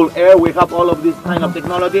the Google Earth. We have all of this kind of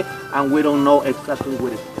technology, and we don't know exactly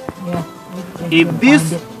where it is. If this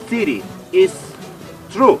city is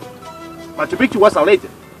true, Machu Picchu was a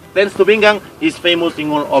legend. Thanks to Bingham, is famous in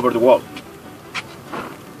all over the world.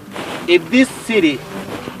 If this city,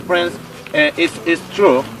 friends, is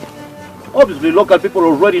true, obviously local people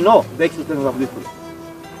already know the existence of this place.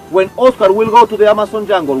 When Oscar will go to the Amazon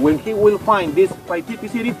jungle, when he will find this Paititi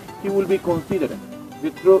city, he will be considered the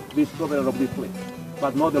true discoverer of this place,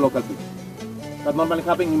 but not the local people. That normally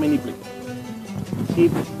happens in many places.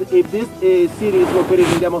 If this city is located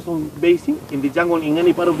in the Amazon basin, in the jungle, in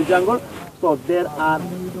any part of the jungle, so there are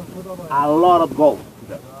a lot of gold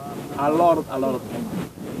there. A lot of gold.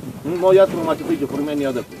 Not just from Machu Picchu, for many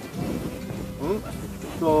other places.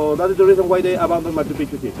 So that is the reason why they abandoned Machu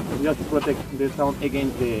Picchu city, just to protect the town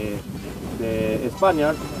against the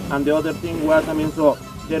Spaniards. And the other thing was, so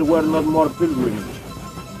there were not more pilgrims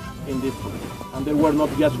in this place, and there were not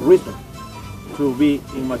just reasons to be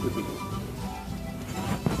in Machu Picchu.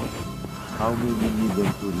 How many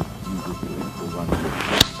million tourists in this place for 1 year?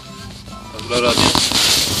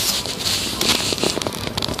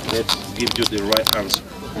 Let's give you the right answer.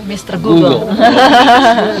 Mr. Google.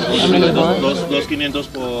 Los 500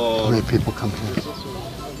 por... How many people come here?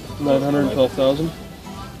 912,000.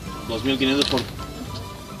 2.500 por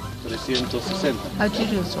 360. How'd you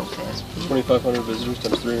do so fast? 2,500 visitors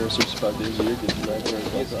times 365 days a year gives you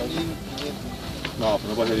 912,000. No,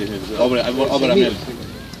 no puede ser 10,000. Over a mil.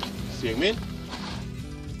 100,000.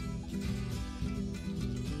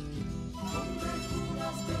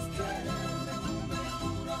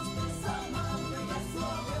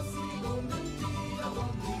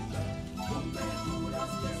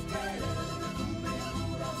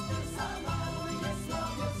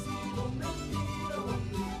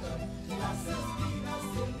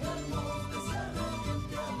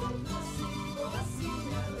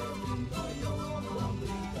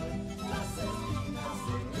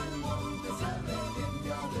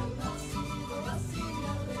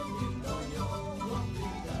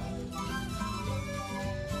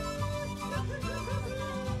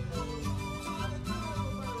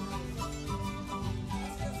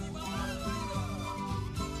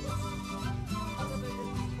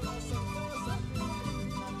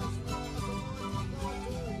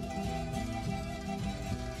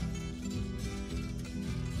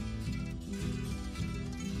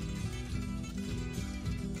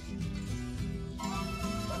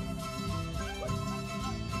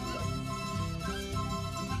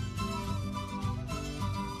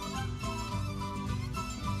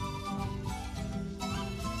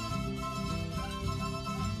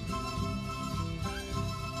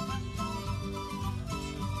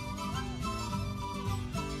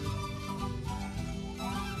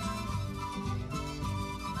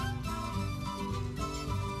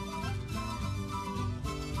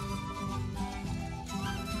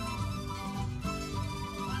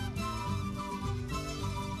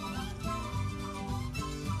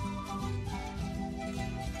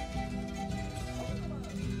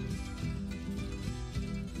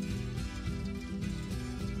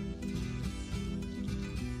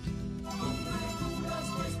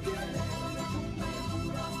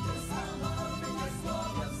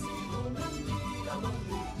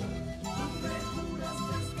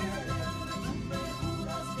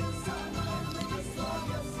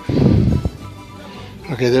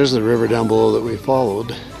 Okay, there's the river down below that we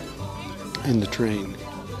followed in the train.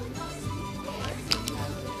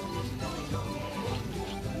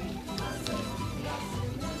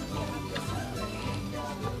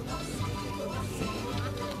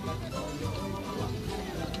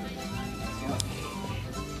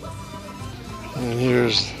 And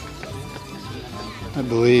here's, I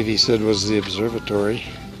believe he said, was the observatory.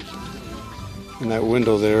 And that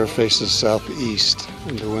window there faces southeast,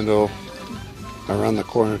 and the window around the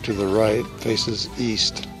corner to the right faces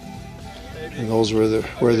east. And those were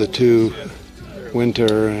where the two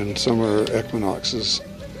winter and summer equinoxes,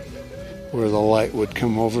 where the light would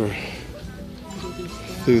come over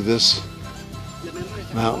through this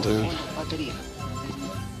mountain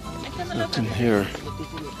up in here.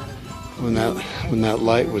 When that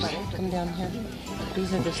light would come down here.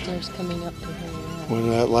 These are the stairs coming up to here. When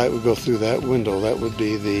that light would go through that window, that would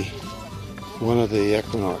be the one of the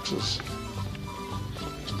equinoxes.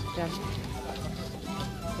 Down here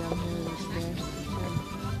is there.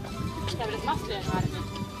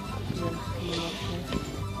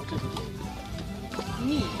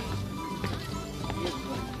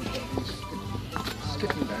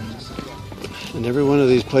 And every one of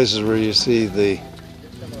these places where you see the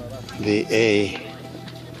A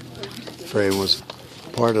frame was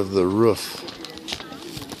part of the roof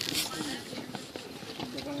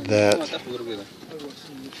that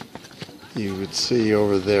you would see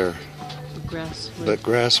over there. But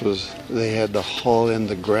grass was, they had to haul in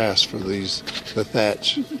the grass for the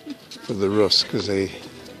thatch for the roofs, because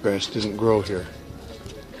grass didn't grow here.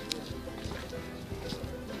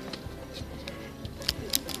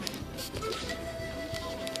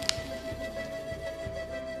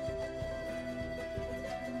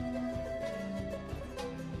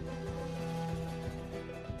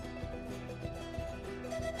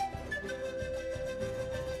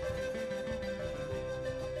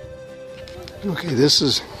 Okay, this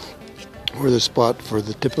is where the spot for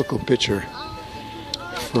the typical picture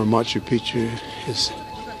for Machu Picchu is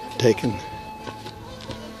taken.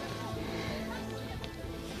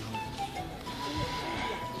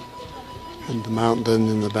 And the mountain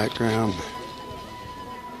in the background.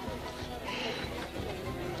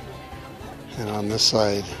 And on this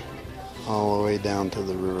side, all the way down to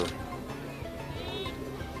the river.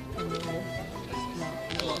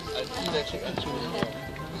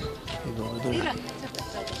 You go over there.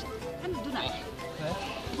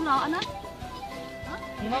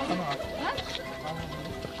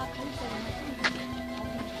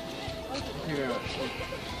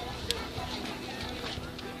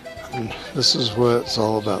 And this is what it's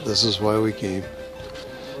all about. This is why we came.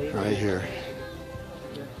 Right here.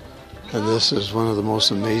 And this is one of the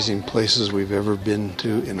most amazing places we've ever been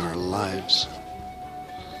to in our lives.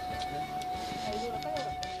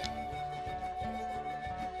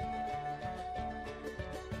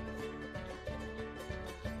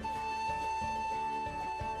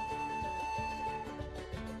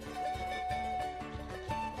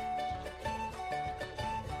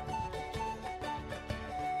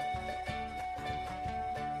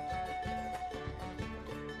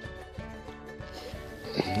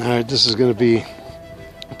 Alright, this is going to be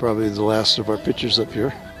probably the last of our pictures up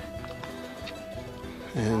here.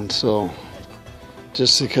 And so,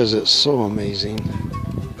 just because it's so amazing,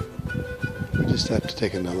 we just have to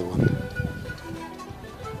take another one.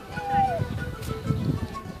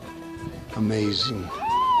 Amazing.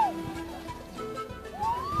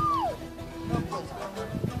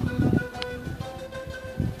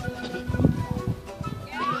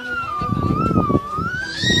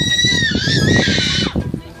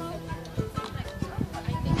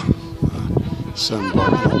 Sun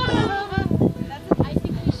blocking that down.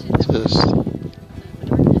 Just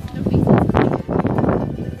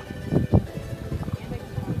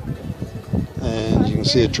and you can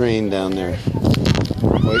see a train down there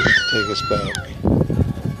waiting to take us back.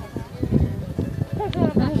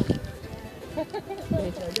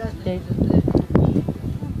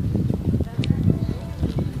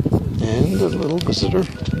 And a little visitor.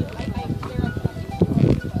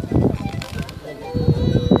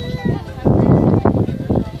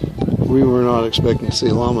 We were not expecting to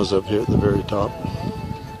see llamas up here at the very top.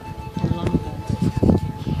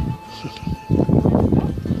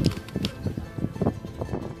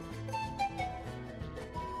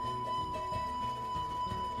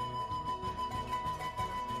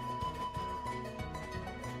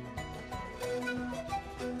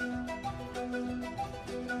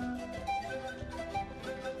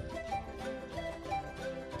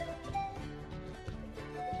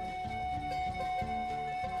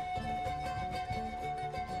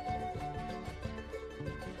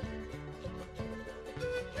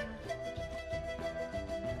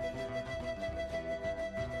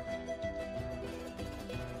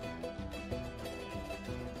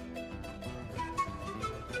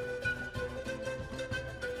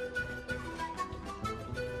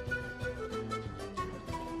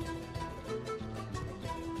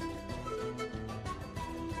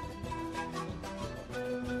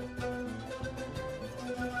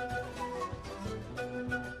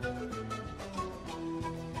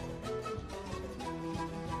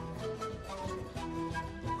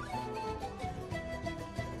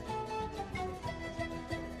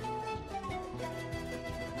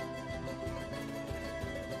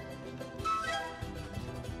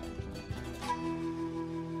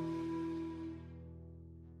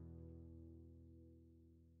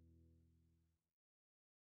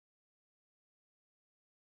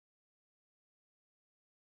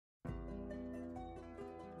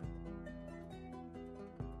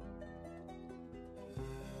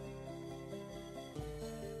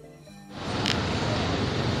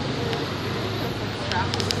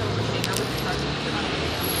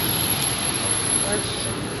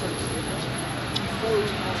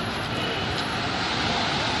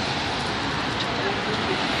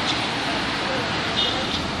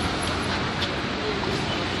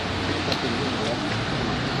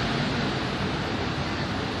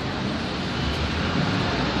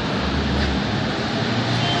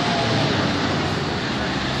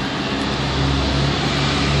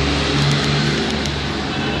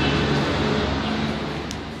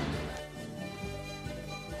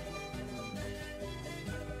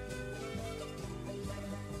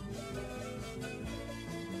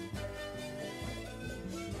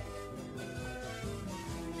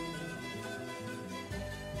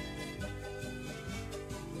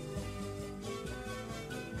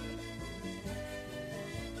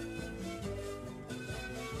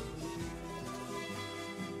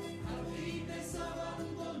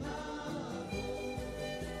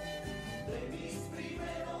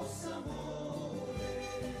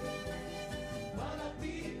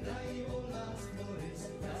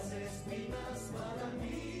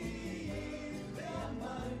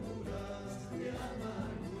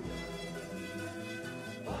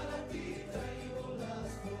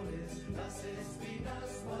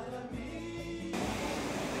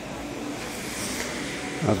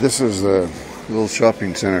 This is a little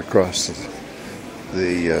shopping center across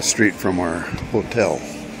the street from our hotel.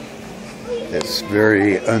 It's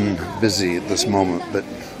very unbusy at this moment, but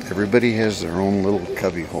everybody has their own little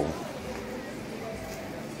cubby hole.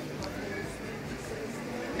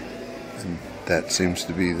 And that seems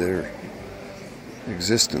to be their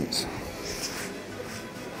existence.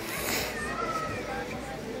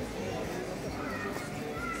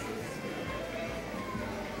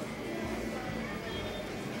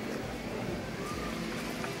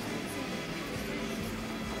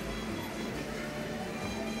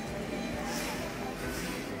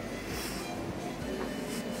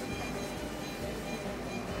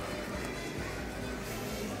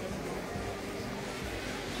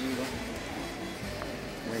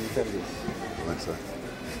 What's that?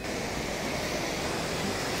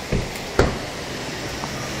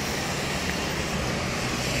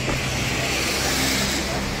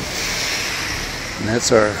 And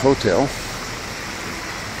that's our hotel.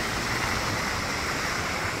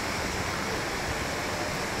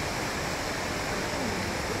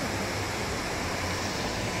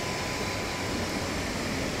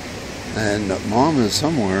 And Mom is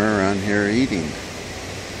somewhere around here eating.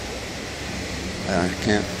 I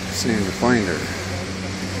can't seem to find her.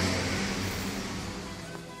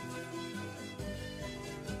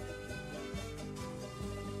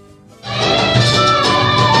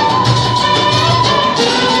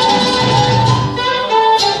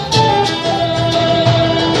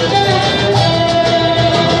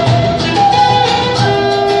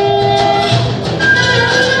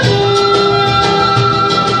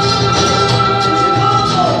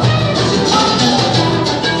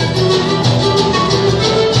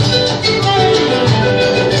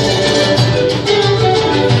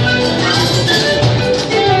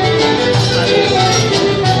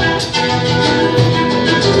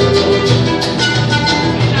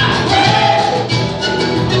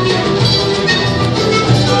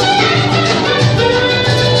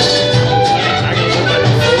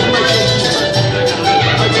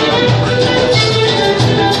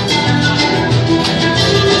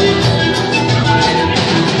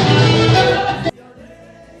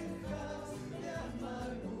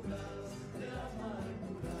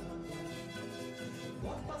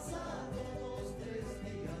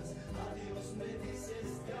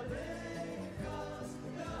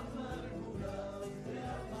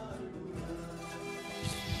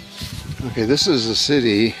 Okay, this is the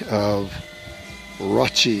city of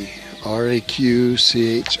Rachi,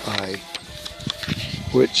 R-A-Q-C-H-I,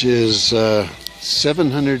 which is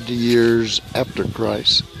 700 years after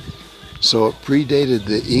Christ. So it predated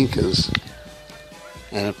the Incas,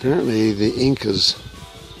 and apparently the Incas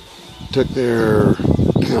took their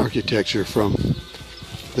architecture from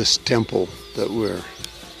this temple that we're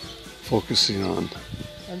focusing on,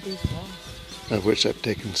 And these walls. of which I've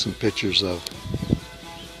taken some pictures of.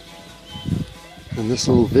 And this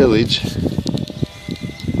little village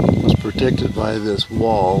was protected by this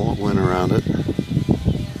wall that went around it.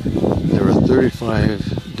 There were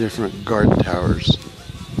 35 different guard towers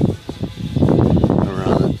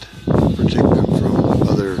around it to protect them from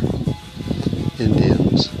other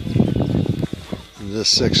Indians. And this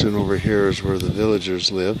section over here is where the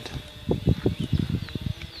villagers lived.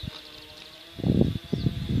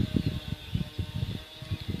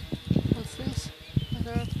 What's this?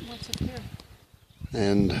 What's up here?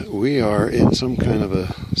 And we are in some kind of a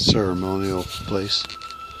ceremonial place.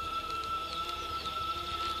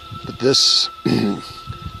 But this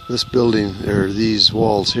this building, or these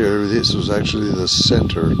walls here, this was actually the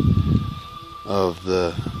center of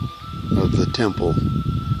the temple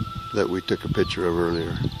that we took a picture of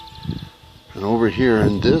earlier. And over here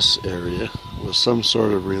in this area was some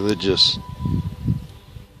sort of religious,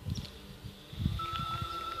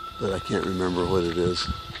 but I can't remember what it is.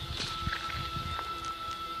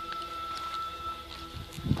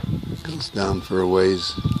 Goes down for a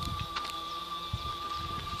ways,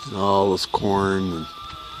 and all this corn and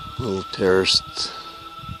little terraced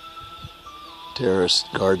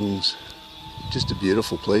gardens. Just a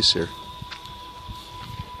beautiful place here.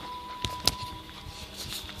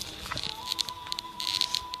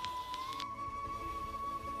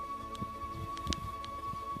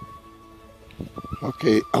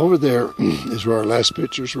 Okay, over there is where our last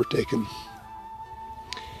pictures were taken.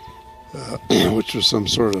 Which was some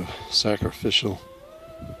sort of sacrificial.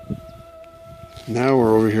 Now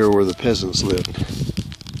we're over here where the peasants lived.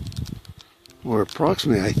 We're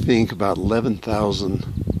approximately, I think, about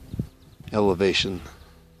 11,000 elevation.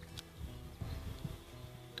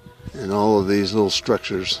 And all of these little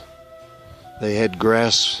structures, they had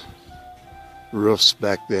grass roofs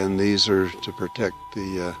back then. These are to protect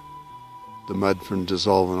the mud from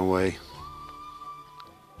dissolving away.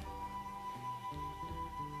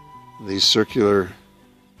 These circular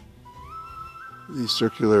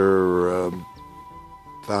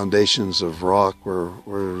foundations of rock where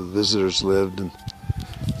visitors lived, and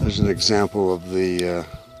there's an example of the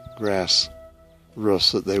grass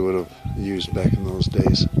roofs that they would have used back in those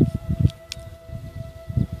days.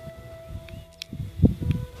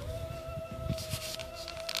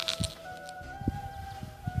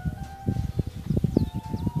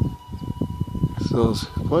 So it's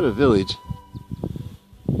quite a village.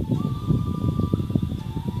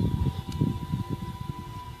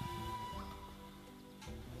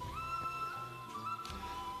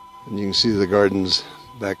 And you can see the gardens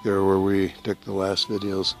back there where we took the last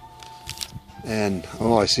videos. And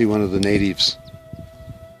oh, I see one of the natives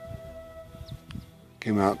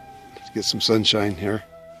came out to get some sunshine here.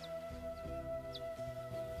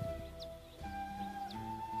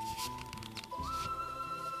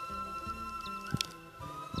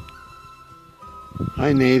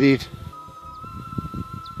 Hi, native.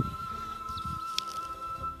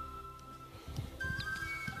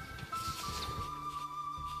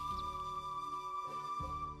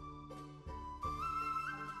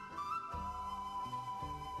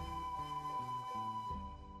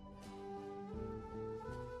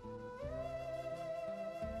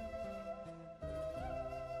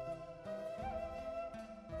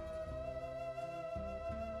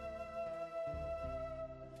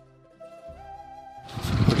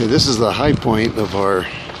 Okay, this is the high point of our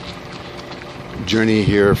journey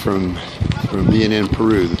here from being in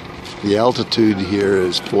Peru. The altitude here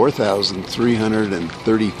is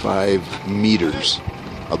 4,335 meters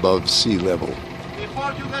above sea level.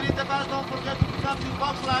 Before you get in the bus, don't forget to pick up your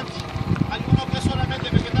box lunch. Alguno que solamente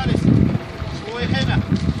vegetales. O ejena.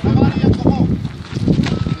 Agarra y acomó.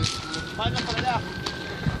 Vaya para allá.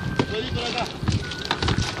 Puede por acá.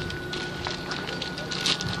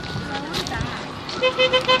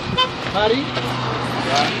 Patty?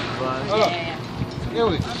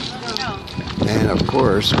 And of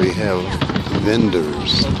course we have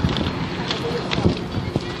vendors.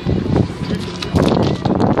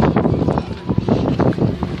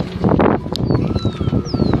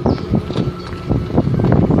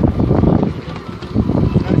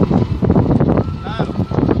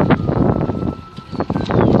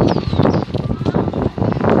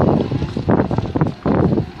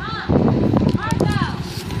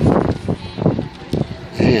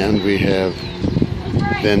 And we have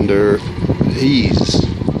vendor Ease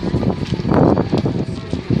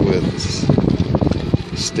with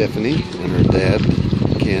Stephanie and her dad,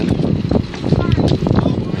 Ken.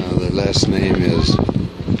 The last name is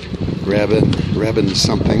Rabin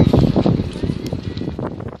something.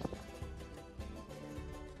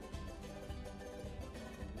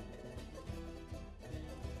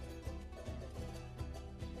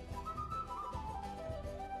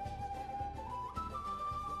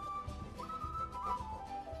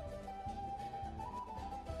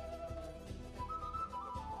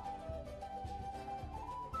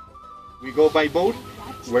 We go by boat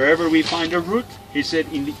wherever we find a route. He said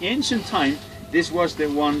in the ancient time, this was the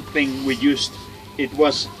one thing we used. It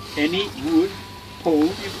was any wood pole,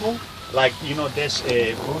 you call, like, you know, there's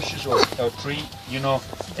bushes or tree, you know,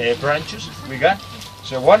 branches we got.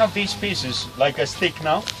 So one of these pieces, like a stick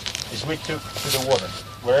now, is we took to the water,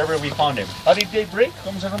 wherever we found them. How did they break?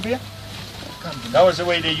 ¿Cómo se rompía? That was the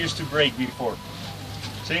way they used to break before.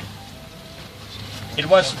 See? It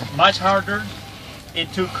was much harder.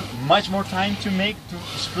 It took much more time to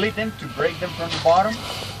split them, to break them from the bottom.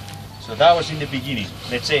 So that was in the beginning.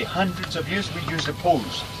 Let's say hundreds of years we used the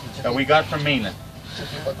poles that we got from mainland.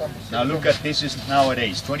 Now look at this is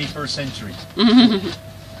nowadays, 21st century.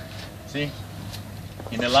 See?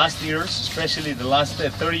 In the last years, especially the last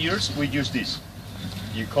 30 years, we use this.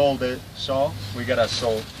 You call the saw, we got a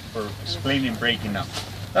saw for splitting and breaking now.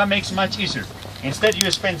 That makes it much easier. Instead you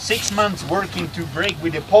spend 6 months working to break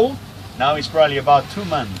with the pole. Now it's probably about 2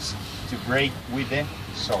 months to break with the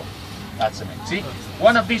saw. That's amazing. See,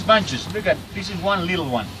 one of these bunches, look at, this is one little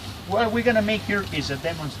one. What we're gonna make here is a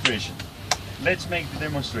demonstration. Let's make the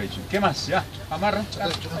demonstration. ¿Qué más? Ya, amarra.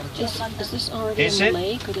 Is this already in the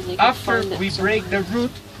lake, or do they After we break the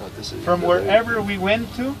root from wherever we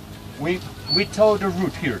went to, we tow the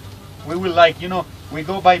root here. We will, like, you know, we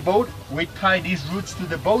go by boat, we tie these roots to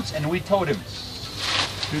the boats and we tow them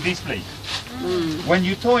to this place. When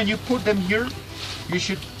you tow and you put them here, you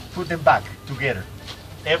should put them back together.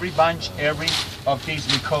 Every bunch, every of these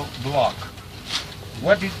we call block.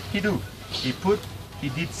 What did he do? He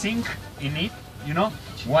did zinc in it, you know,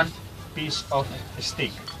 one piece of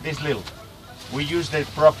stick, this little. We use the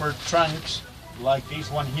proper trunks, like this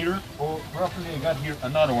one here, or roughly I got here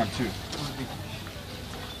another one too.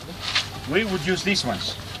 We would use these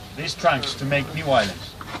ones, these trunks, to make new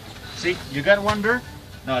islands. See, you got one there?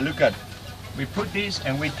 Now look at, we put these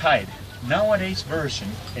and we tied. Nowadays version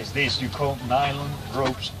is this, you call nylon,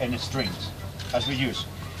 ropes and strings, as we use.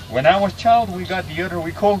 When I was child, we got the other,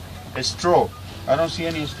 we call a straw. I don't see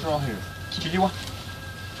any straw here. Did you want?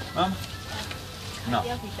 Mom? No.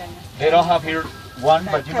 They don't have here one,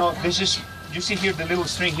 but you know, this is, you see here the little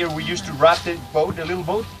string here we used to wrap the boat, the little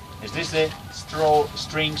boat? Is this the straw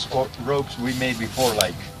strings or ropes we made before,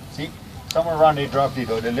 like? See? Somewhere around they dropped it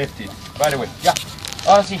or they left it. By the way, yeah.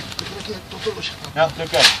 Oh, see. Now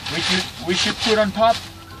look at it. We should put on top,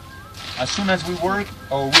 as soon as we work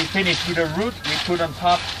or we finish with the root, we put on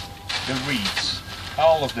top the reeds.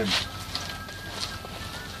 All of them.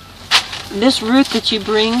 This root that you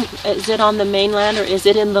bring, is it on the mainland or is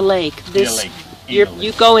it in the lake? This, in the lake.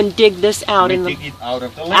 You go and dig this out we dig it out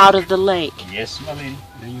of the lake. Out of the lake. Yes, my lady.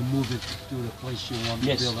 Then you move it to the place you want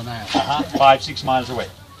to build an island. 5-6 miles away.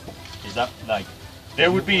 Is that like?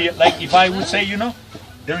 There would be, like, if I would say, you know,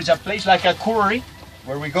 there is a place like a quarry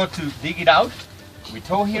where we go to dig it out. We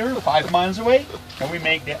tow here 5 miles away and we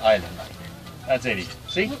make the island. That's it.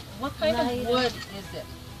 See? What kind of wood is it?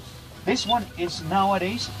 This one is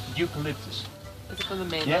nowadays eucalyptus. Is it from the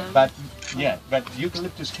mainland? But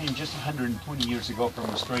eucalyptus came just 120 years ago from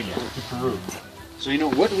Australia to Peru. So you know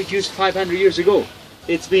what we used 500 years ago?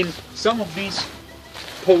 It's been some of these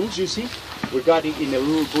poles, you see, we got it in the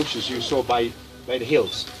rural bushes you saw by the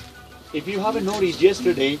hills. If you haven't noticed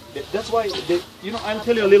yesterday, that's why, you know, I'll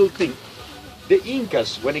tell you a little thing. The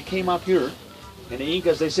Incas, when they came up here, and the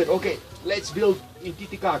Incas, they said, okay, let's build in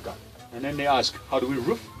Titicaca. And then they asked, how do we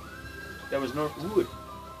roof? There was no wood.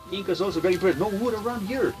 Incas also got impressed, no wood around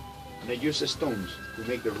here. And they used the stones to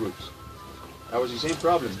make the roofs. That was the same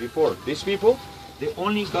problem before. These people, they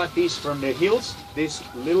only got these from the hills, these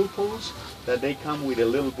little poles, that they come with the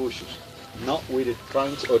little bushes, not with the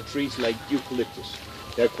trunks or trees like eucalyptus.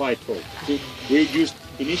 They're quite tall. So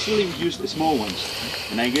initially we used the small ones.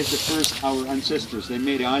 And I guess the first, our ancestors, they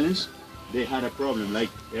made the islands, they had a problem. Like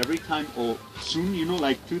every time, or soon, you know,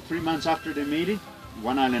 like 2-3 months after they made it,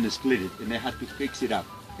 one island is split it, and they had to fix it up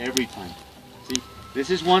every time. See, this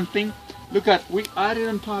is one thing. Look at, we added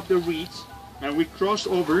on top the reeds, and we crossed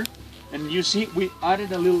over, and you see, we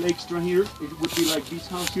added a little extra here. It would be like this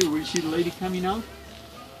house here, where you see the lady coming out.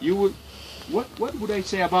 You would, what would I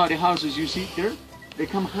say about the houses you see there? They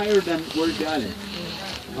come higher than where's the island.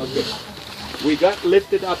 Okay. We got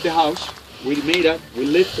lifted up the house. We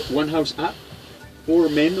lift one house up. 4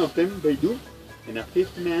 men of them, they do, and a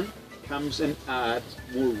 5th man comes and adds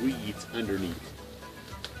more reeds underneath.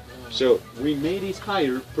 So we made it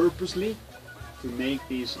higher purposely to make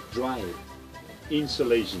this drier.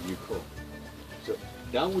 Insulation, you call. So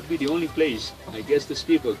that would be the only place, I guess, these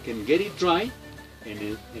people can get it dry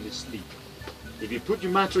and sleep. If you put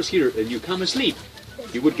your mattress here and you come asleep,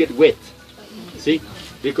 you would get wet. See?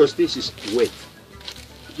 Because this is wet.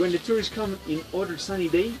 When the tourists come in other sunny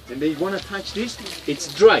day and they want to touch this,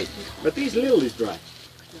 it's dry. But this little is dry.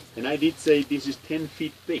 And I did say this is 10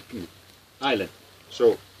 feet thick island.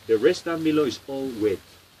 So the rest down below is all wet,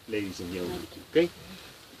 ladies and gentlemen. Okay?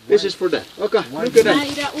 This is for that. Okay, look at that.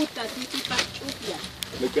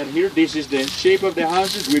 Look at here, this is the shape of the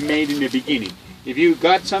houses we made in the beginning. If you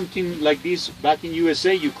got something like this back in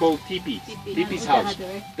USA, you call teepee. Teepee's house.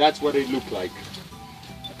 That's what it looked like.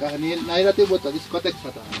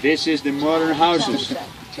 This is the modern houses.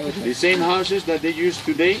 The same houses that they use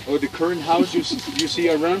today, or the current house you see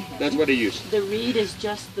around, that's what they use. The reed is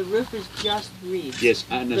just, the roof is just reeds. Yes,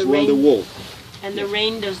 and as well the wall. And the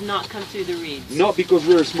rain does not come through the reeds. Not because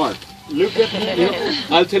we're smart. Look at, you know,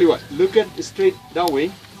 I'll tell you what, look at straight that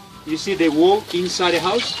way. You see the wall inside the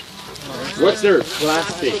house? What's there?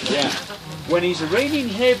 Plastic, yeah. When it's raining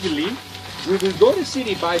heavily, we will go to the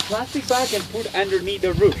city, buy plastic bag and put underneath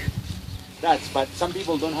the roof. But some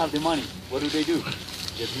people don't have the money. What do?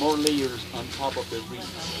 There's more layers on top of the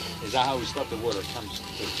reeds. Is that how we stop the water comes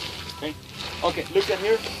through? Okay? Okay, look at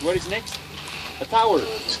here. What is next? A tower.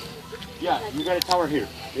 Yeah, you got a tower here.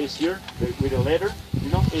 This here, with a letter, you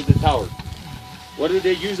know, is the tower. What do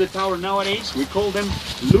they use the tower nowadays? We call them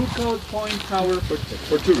lookout point tower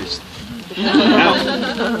for tourists.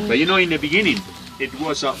 Now, but you know, in the beginning, it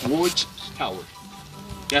was a watch tower.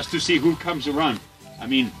 Just to see who comes around. I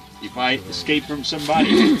mean, if I escape from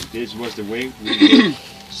somebody, this was the way we were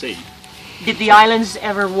safe. Did the islands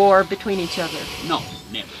ever war between each other? No,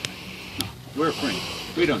 never. No, we're friends.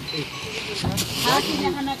 We don't.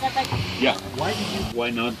 Yeah. Why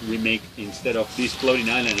not we make, instead of this floating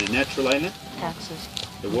island, a natural island? Taxes.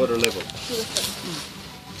 The water level.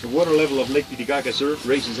 The water level of Lake Titicaca, sir,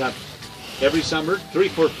 raises up every summer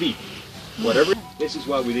 3-4 feet. Whatever. This is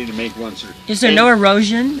why we need to make one, sir. Is there no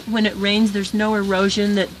erosion when it rains? There's no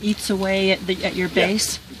erosion that eats away at your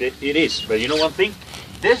base? Yeah, it is. But you know one thing?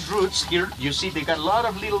 These roots here, you see they got a lot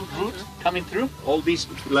of little roots coming through. All these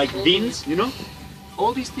like veins, you know?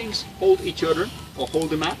 All these things hold each other or hold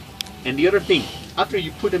them up. And the other thing, after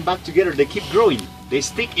you put them back together, they keep growing. They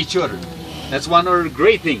stick each other. That's one other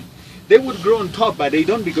great thing. They would grow on top, but they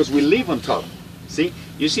don't because we live on top. See?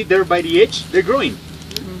 You see there by the edge? They're growing.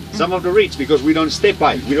 Some of the reeds because we don't step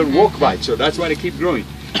by it, we don't walk by it, so that's why they keep growing.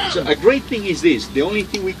 So a great thing is this, the only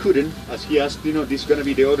thing we couldn't, as he asked, you know, this is going to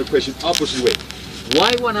be the other question, opposite way.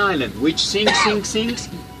 Why one island which sinks,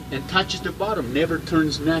 and touches the bottom, never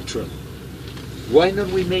turns natural? Why not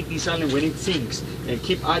we make this island when it sinks and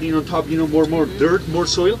keep adding on top, you know, more dirt, more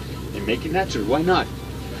soil, and make it natural? Why not?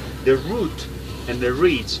 The root and the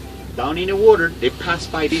reeds down in the water, they pass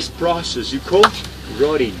by this process you call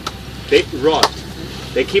rotting. They rot.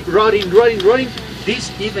 They keep rotting.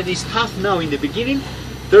 This even is tough now in the beginning.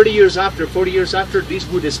 30 years after, 40 years after, this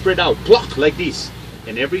would spread out, block like this.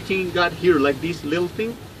 And everything got here like this little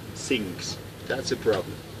thing, sinks. That's a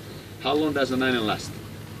problem. How long does an island last?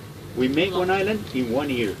 We make one island in 1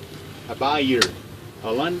 year, about a year.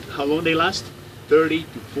 How long they last? 30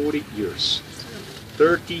 to 40 years.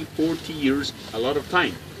 30, 40 years, a lot of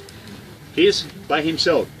time. He's by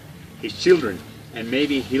himself, his children, and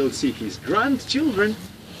maybe he'll see his grandchildren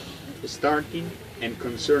starting and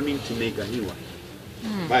concerning to make a new one.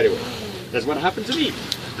 By the way, that's what happened to me.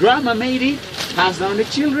 Grandma made it, passed down the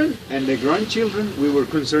children, and the grandchildren, we were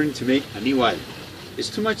concerned to make a new island. It's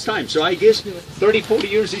too much time, so I guess 30, 40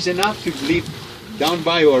 years is enough to live down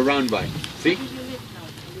by or around by. See?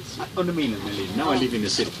 On the mainland I live. Now I live in the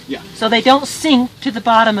city. Yeah. So they don't sink to the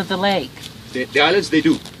bottom of the lake? The islands, they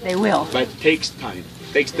do. They will. But it takes time.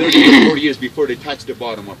 It takes 30 to 40 years before they touch the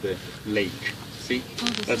bottom of the lake. See?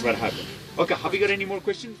 That's what happened. Okay, have you got any more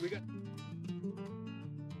questions? We got...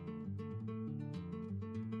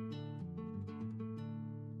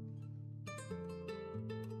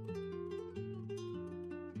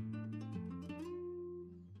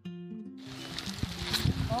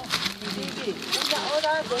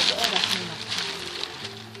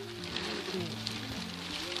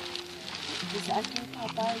 Is asking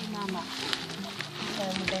Papa and Mama.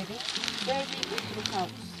 And the baby? Baby in the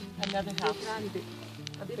house. Another house.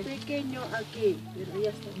 The pequeño aquí, pero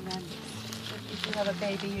ya están grandes. If you have a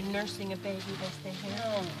baby, you're nursing a baby, they stay here?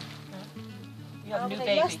 No. You have a new Ya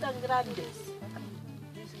baby? están grandes.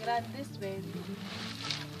 Es grandes, baby.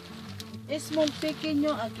 Es muy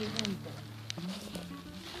pequeño aquí junto.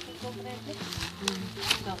 ¿Comprende?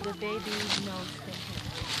 No, the baby, no, stay here.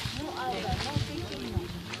 No, ahora, no pequeño.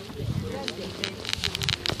 Grande, baby.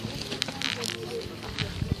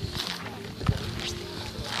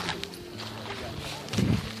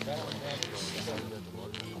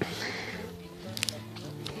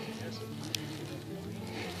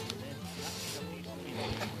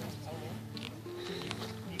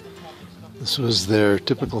 This was their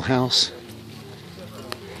typical house.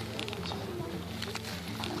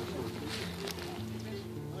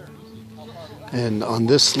 And on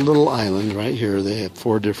this little island right here, they have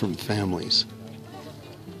 4 different families.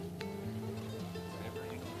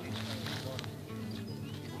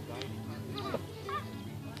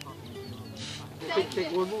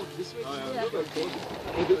 Take one more this way.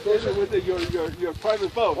 With your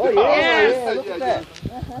private boat. Oh yeah, look at that.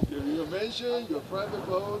 Your mansion, your private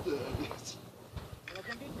boat.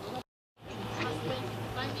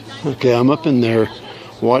 Okay, I'm up in their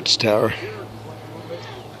watchtower,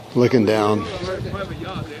 looking down.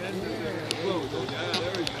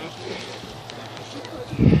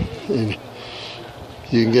 And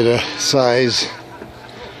you can get a size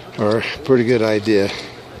or a pretty good idea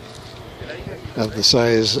of the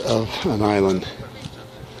size of an island.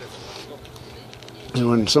 And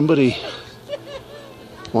when somebody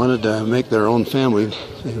wanted to make their own family,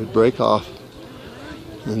 they would break off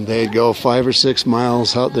and they'd go 5 or 6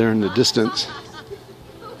 miles out there in the distance,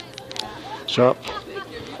 chop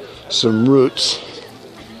some roots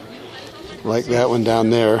like that one down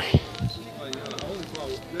there,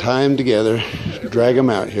 tie them together, drag them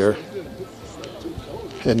out here,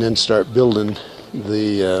 and then start building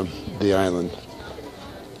the island.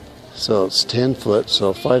 So it's 10 foot,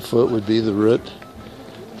 so 5 foot would be the root,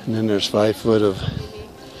 and then there's 5 foot of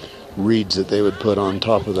reeds that they would put on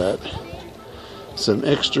top of that. Some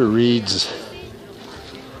extra reeds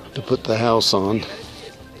to put the house on,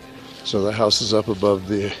 So the house is up above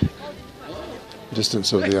the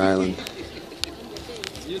distance of the island.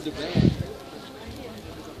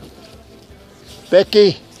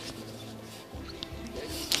 Becky!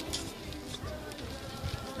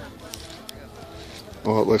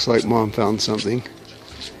 Oh, it looks like Mom found something.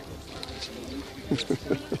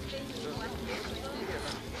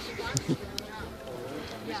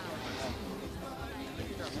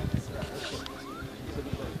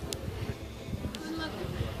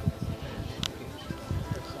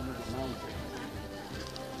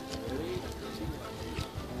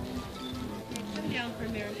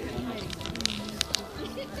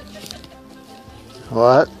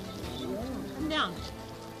 What? Come down.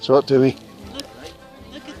 Show it to me. Look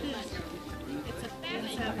at this. It's a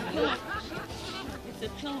pillow. It's a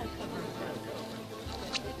pillow cover.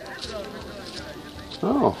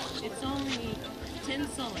 Oh. It's only 10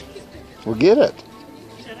 soles. Well, get it.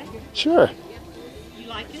 Should I? Sure. You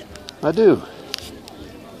like it? I do.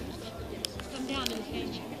 Come down and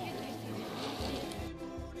change it.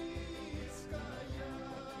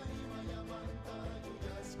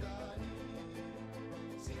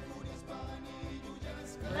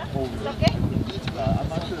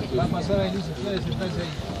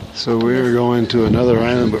 So we're going to another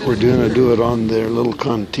island, but we're going to do it on their little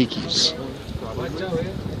kontikis.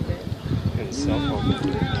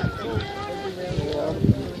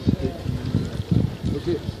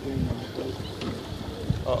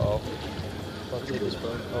 Uh-oh.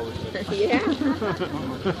 Yeah.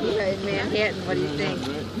 Yeah, in Manhattan, what do you think?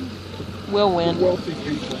 We'll win.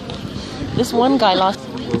 This one guy lost.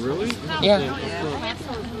 Oh, really? Yeah.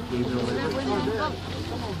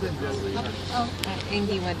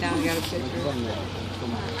 Ingy went down and got a picture.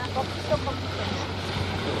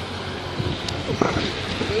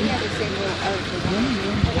 They had the same little outfit.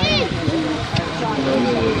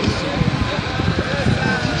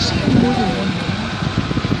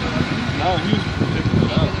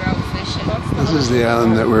 This is the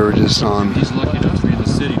island that we were just on. He's lucky enough to be in the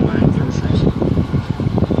city buying groceries.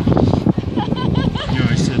 You know,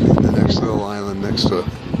 I said The next little island next to it.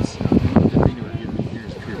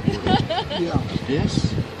 Yes?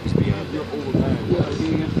 I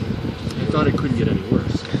thought it couldn't get any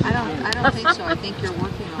worse. I don't think so. I think you're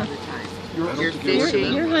working all the time. You're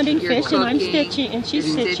fishing. You're hunting you're fish and I'm cooking, stitching and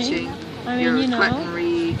she's you're stitching. I mean, you're you know, cutting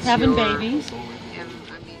reeds, having you're babies.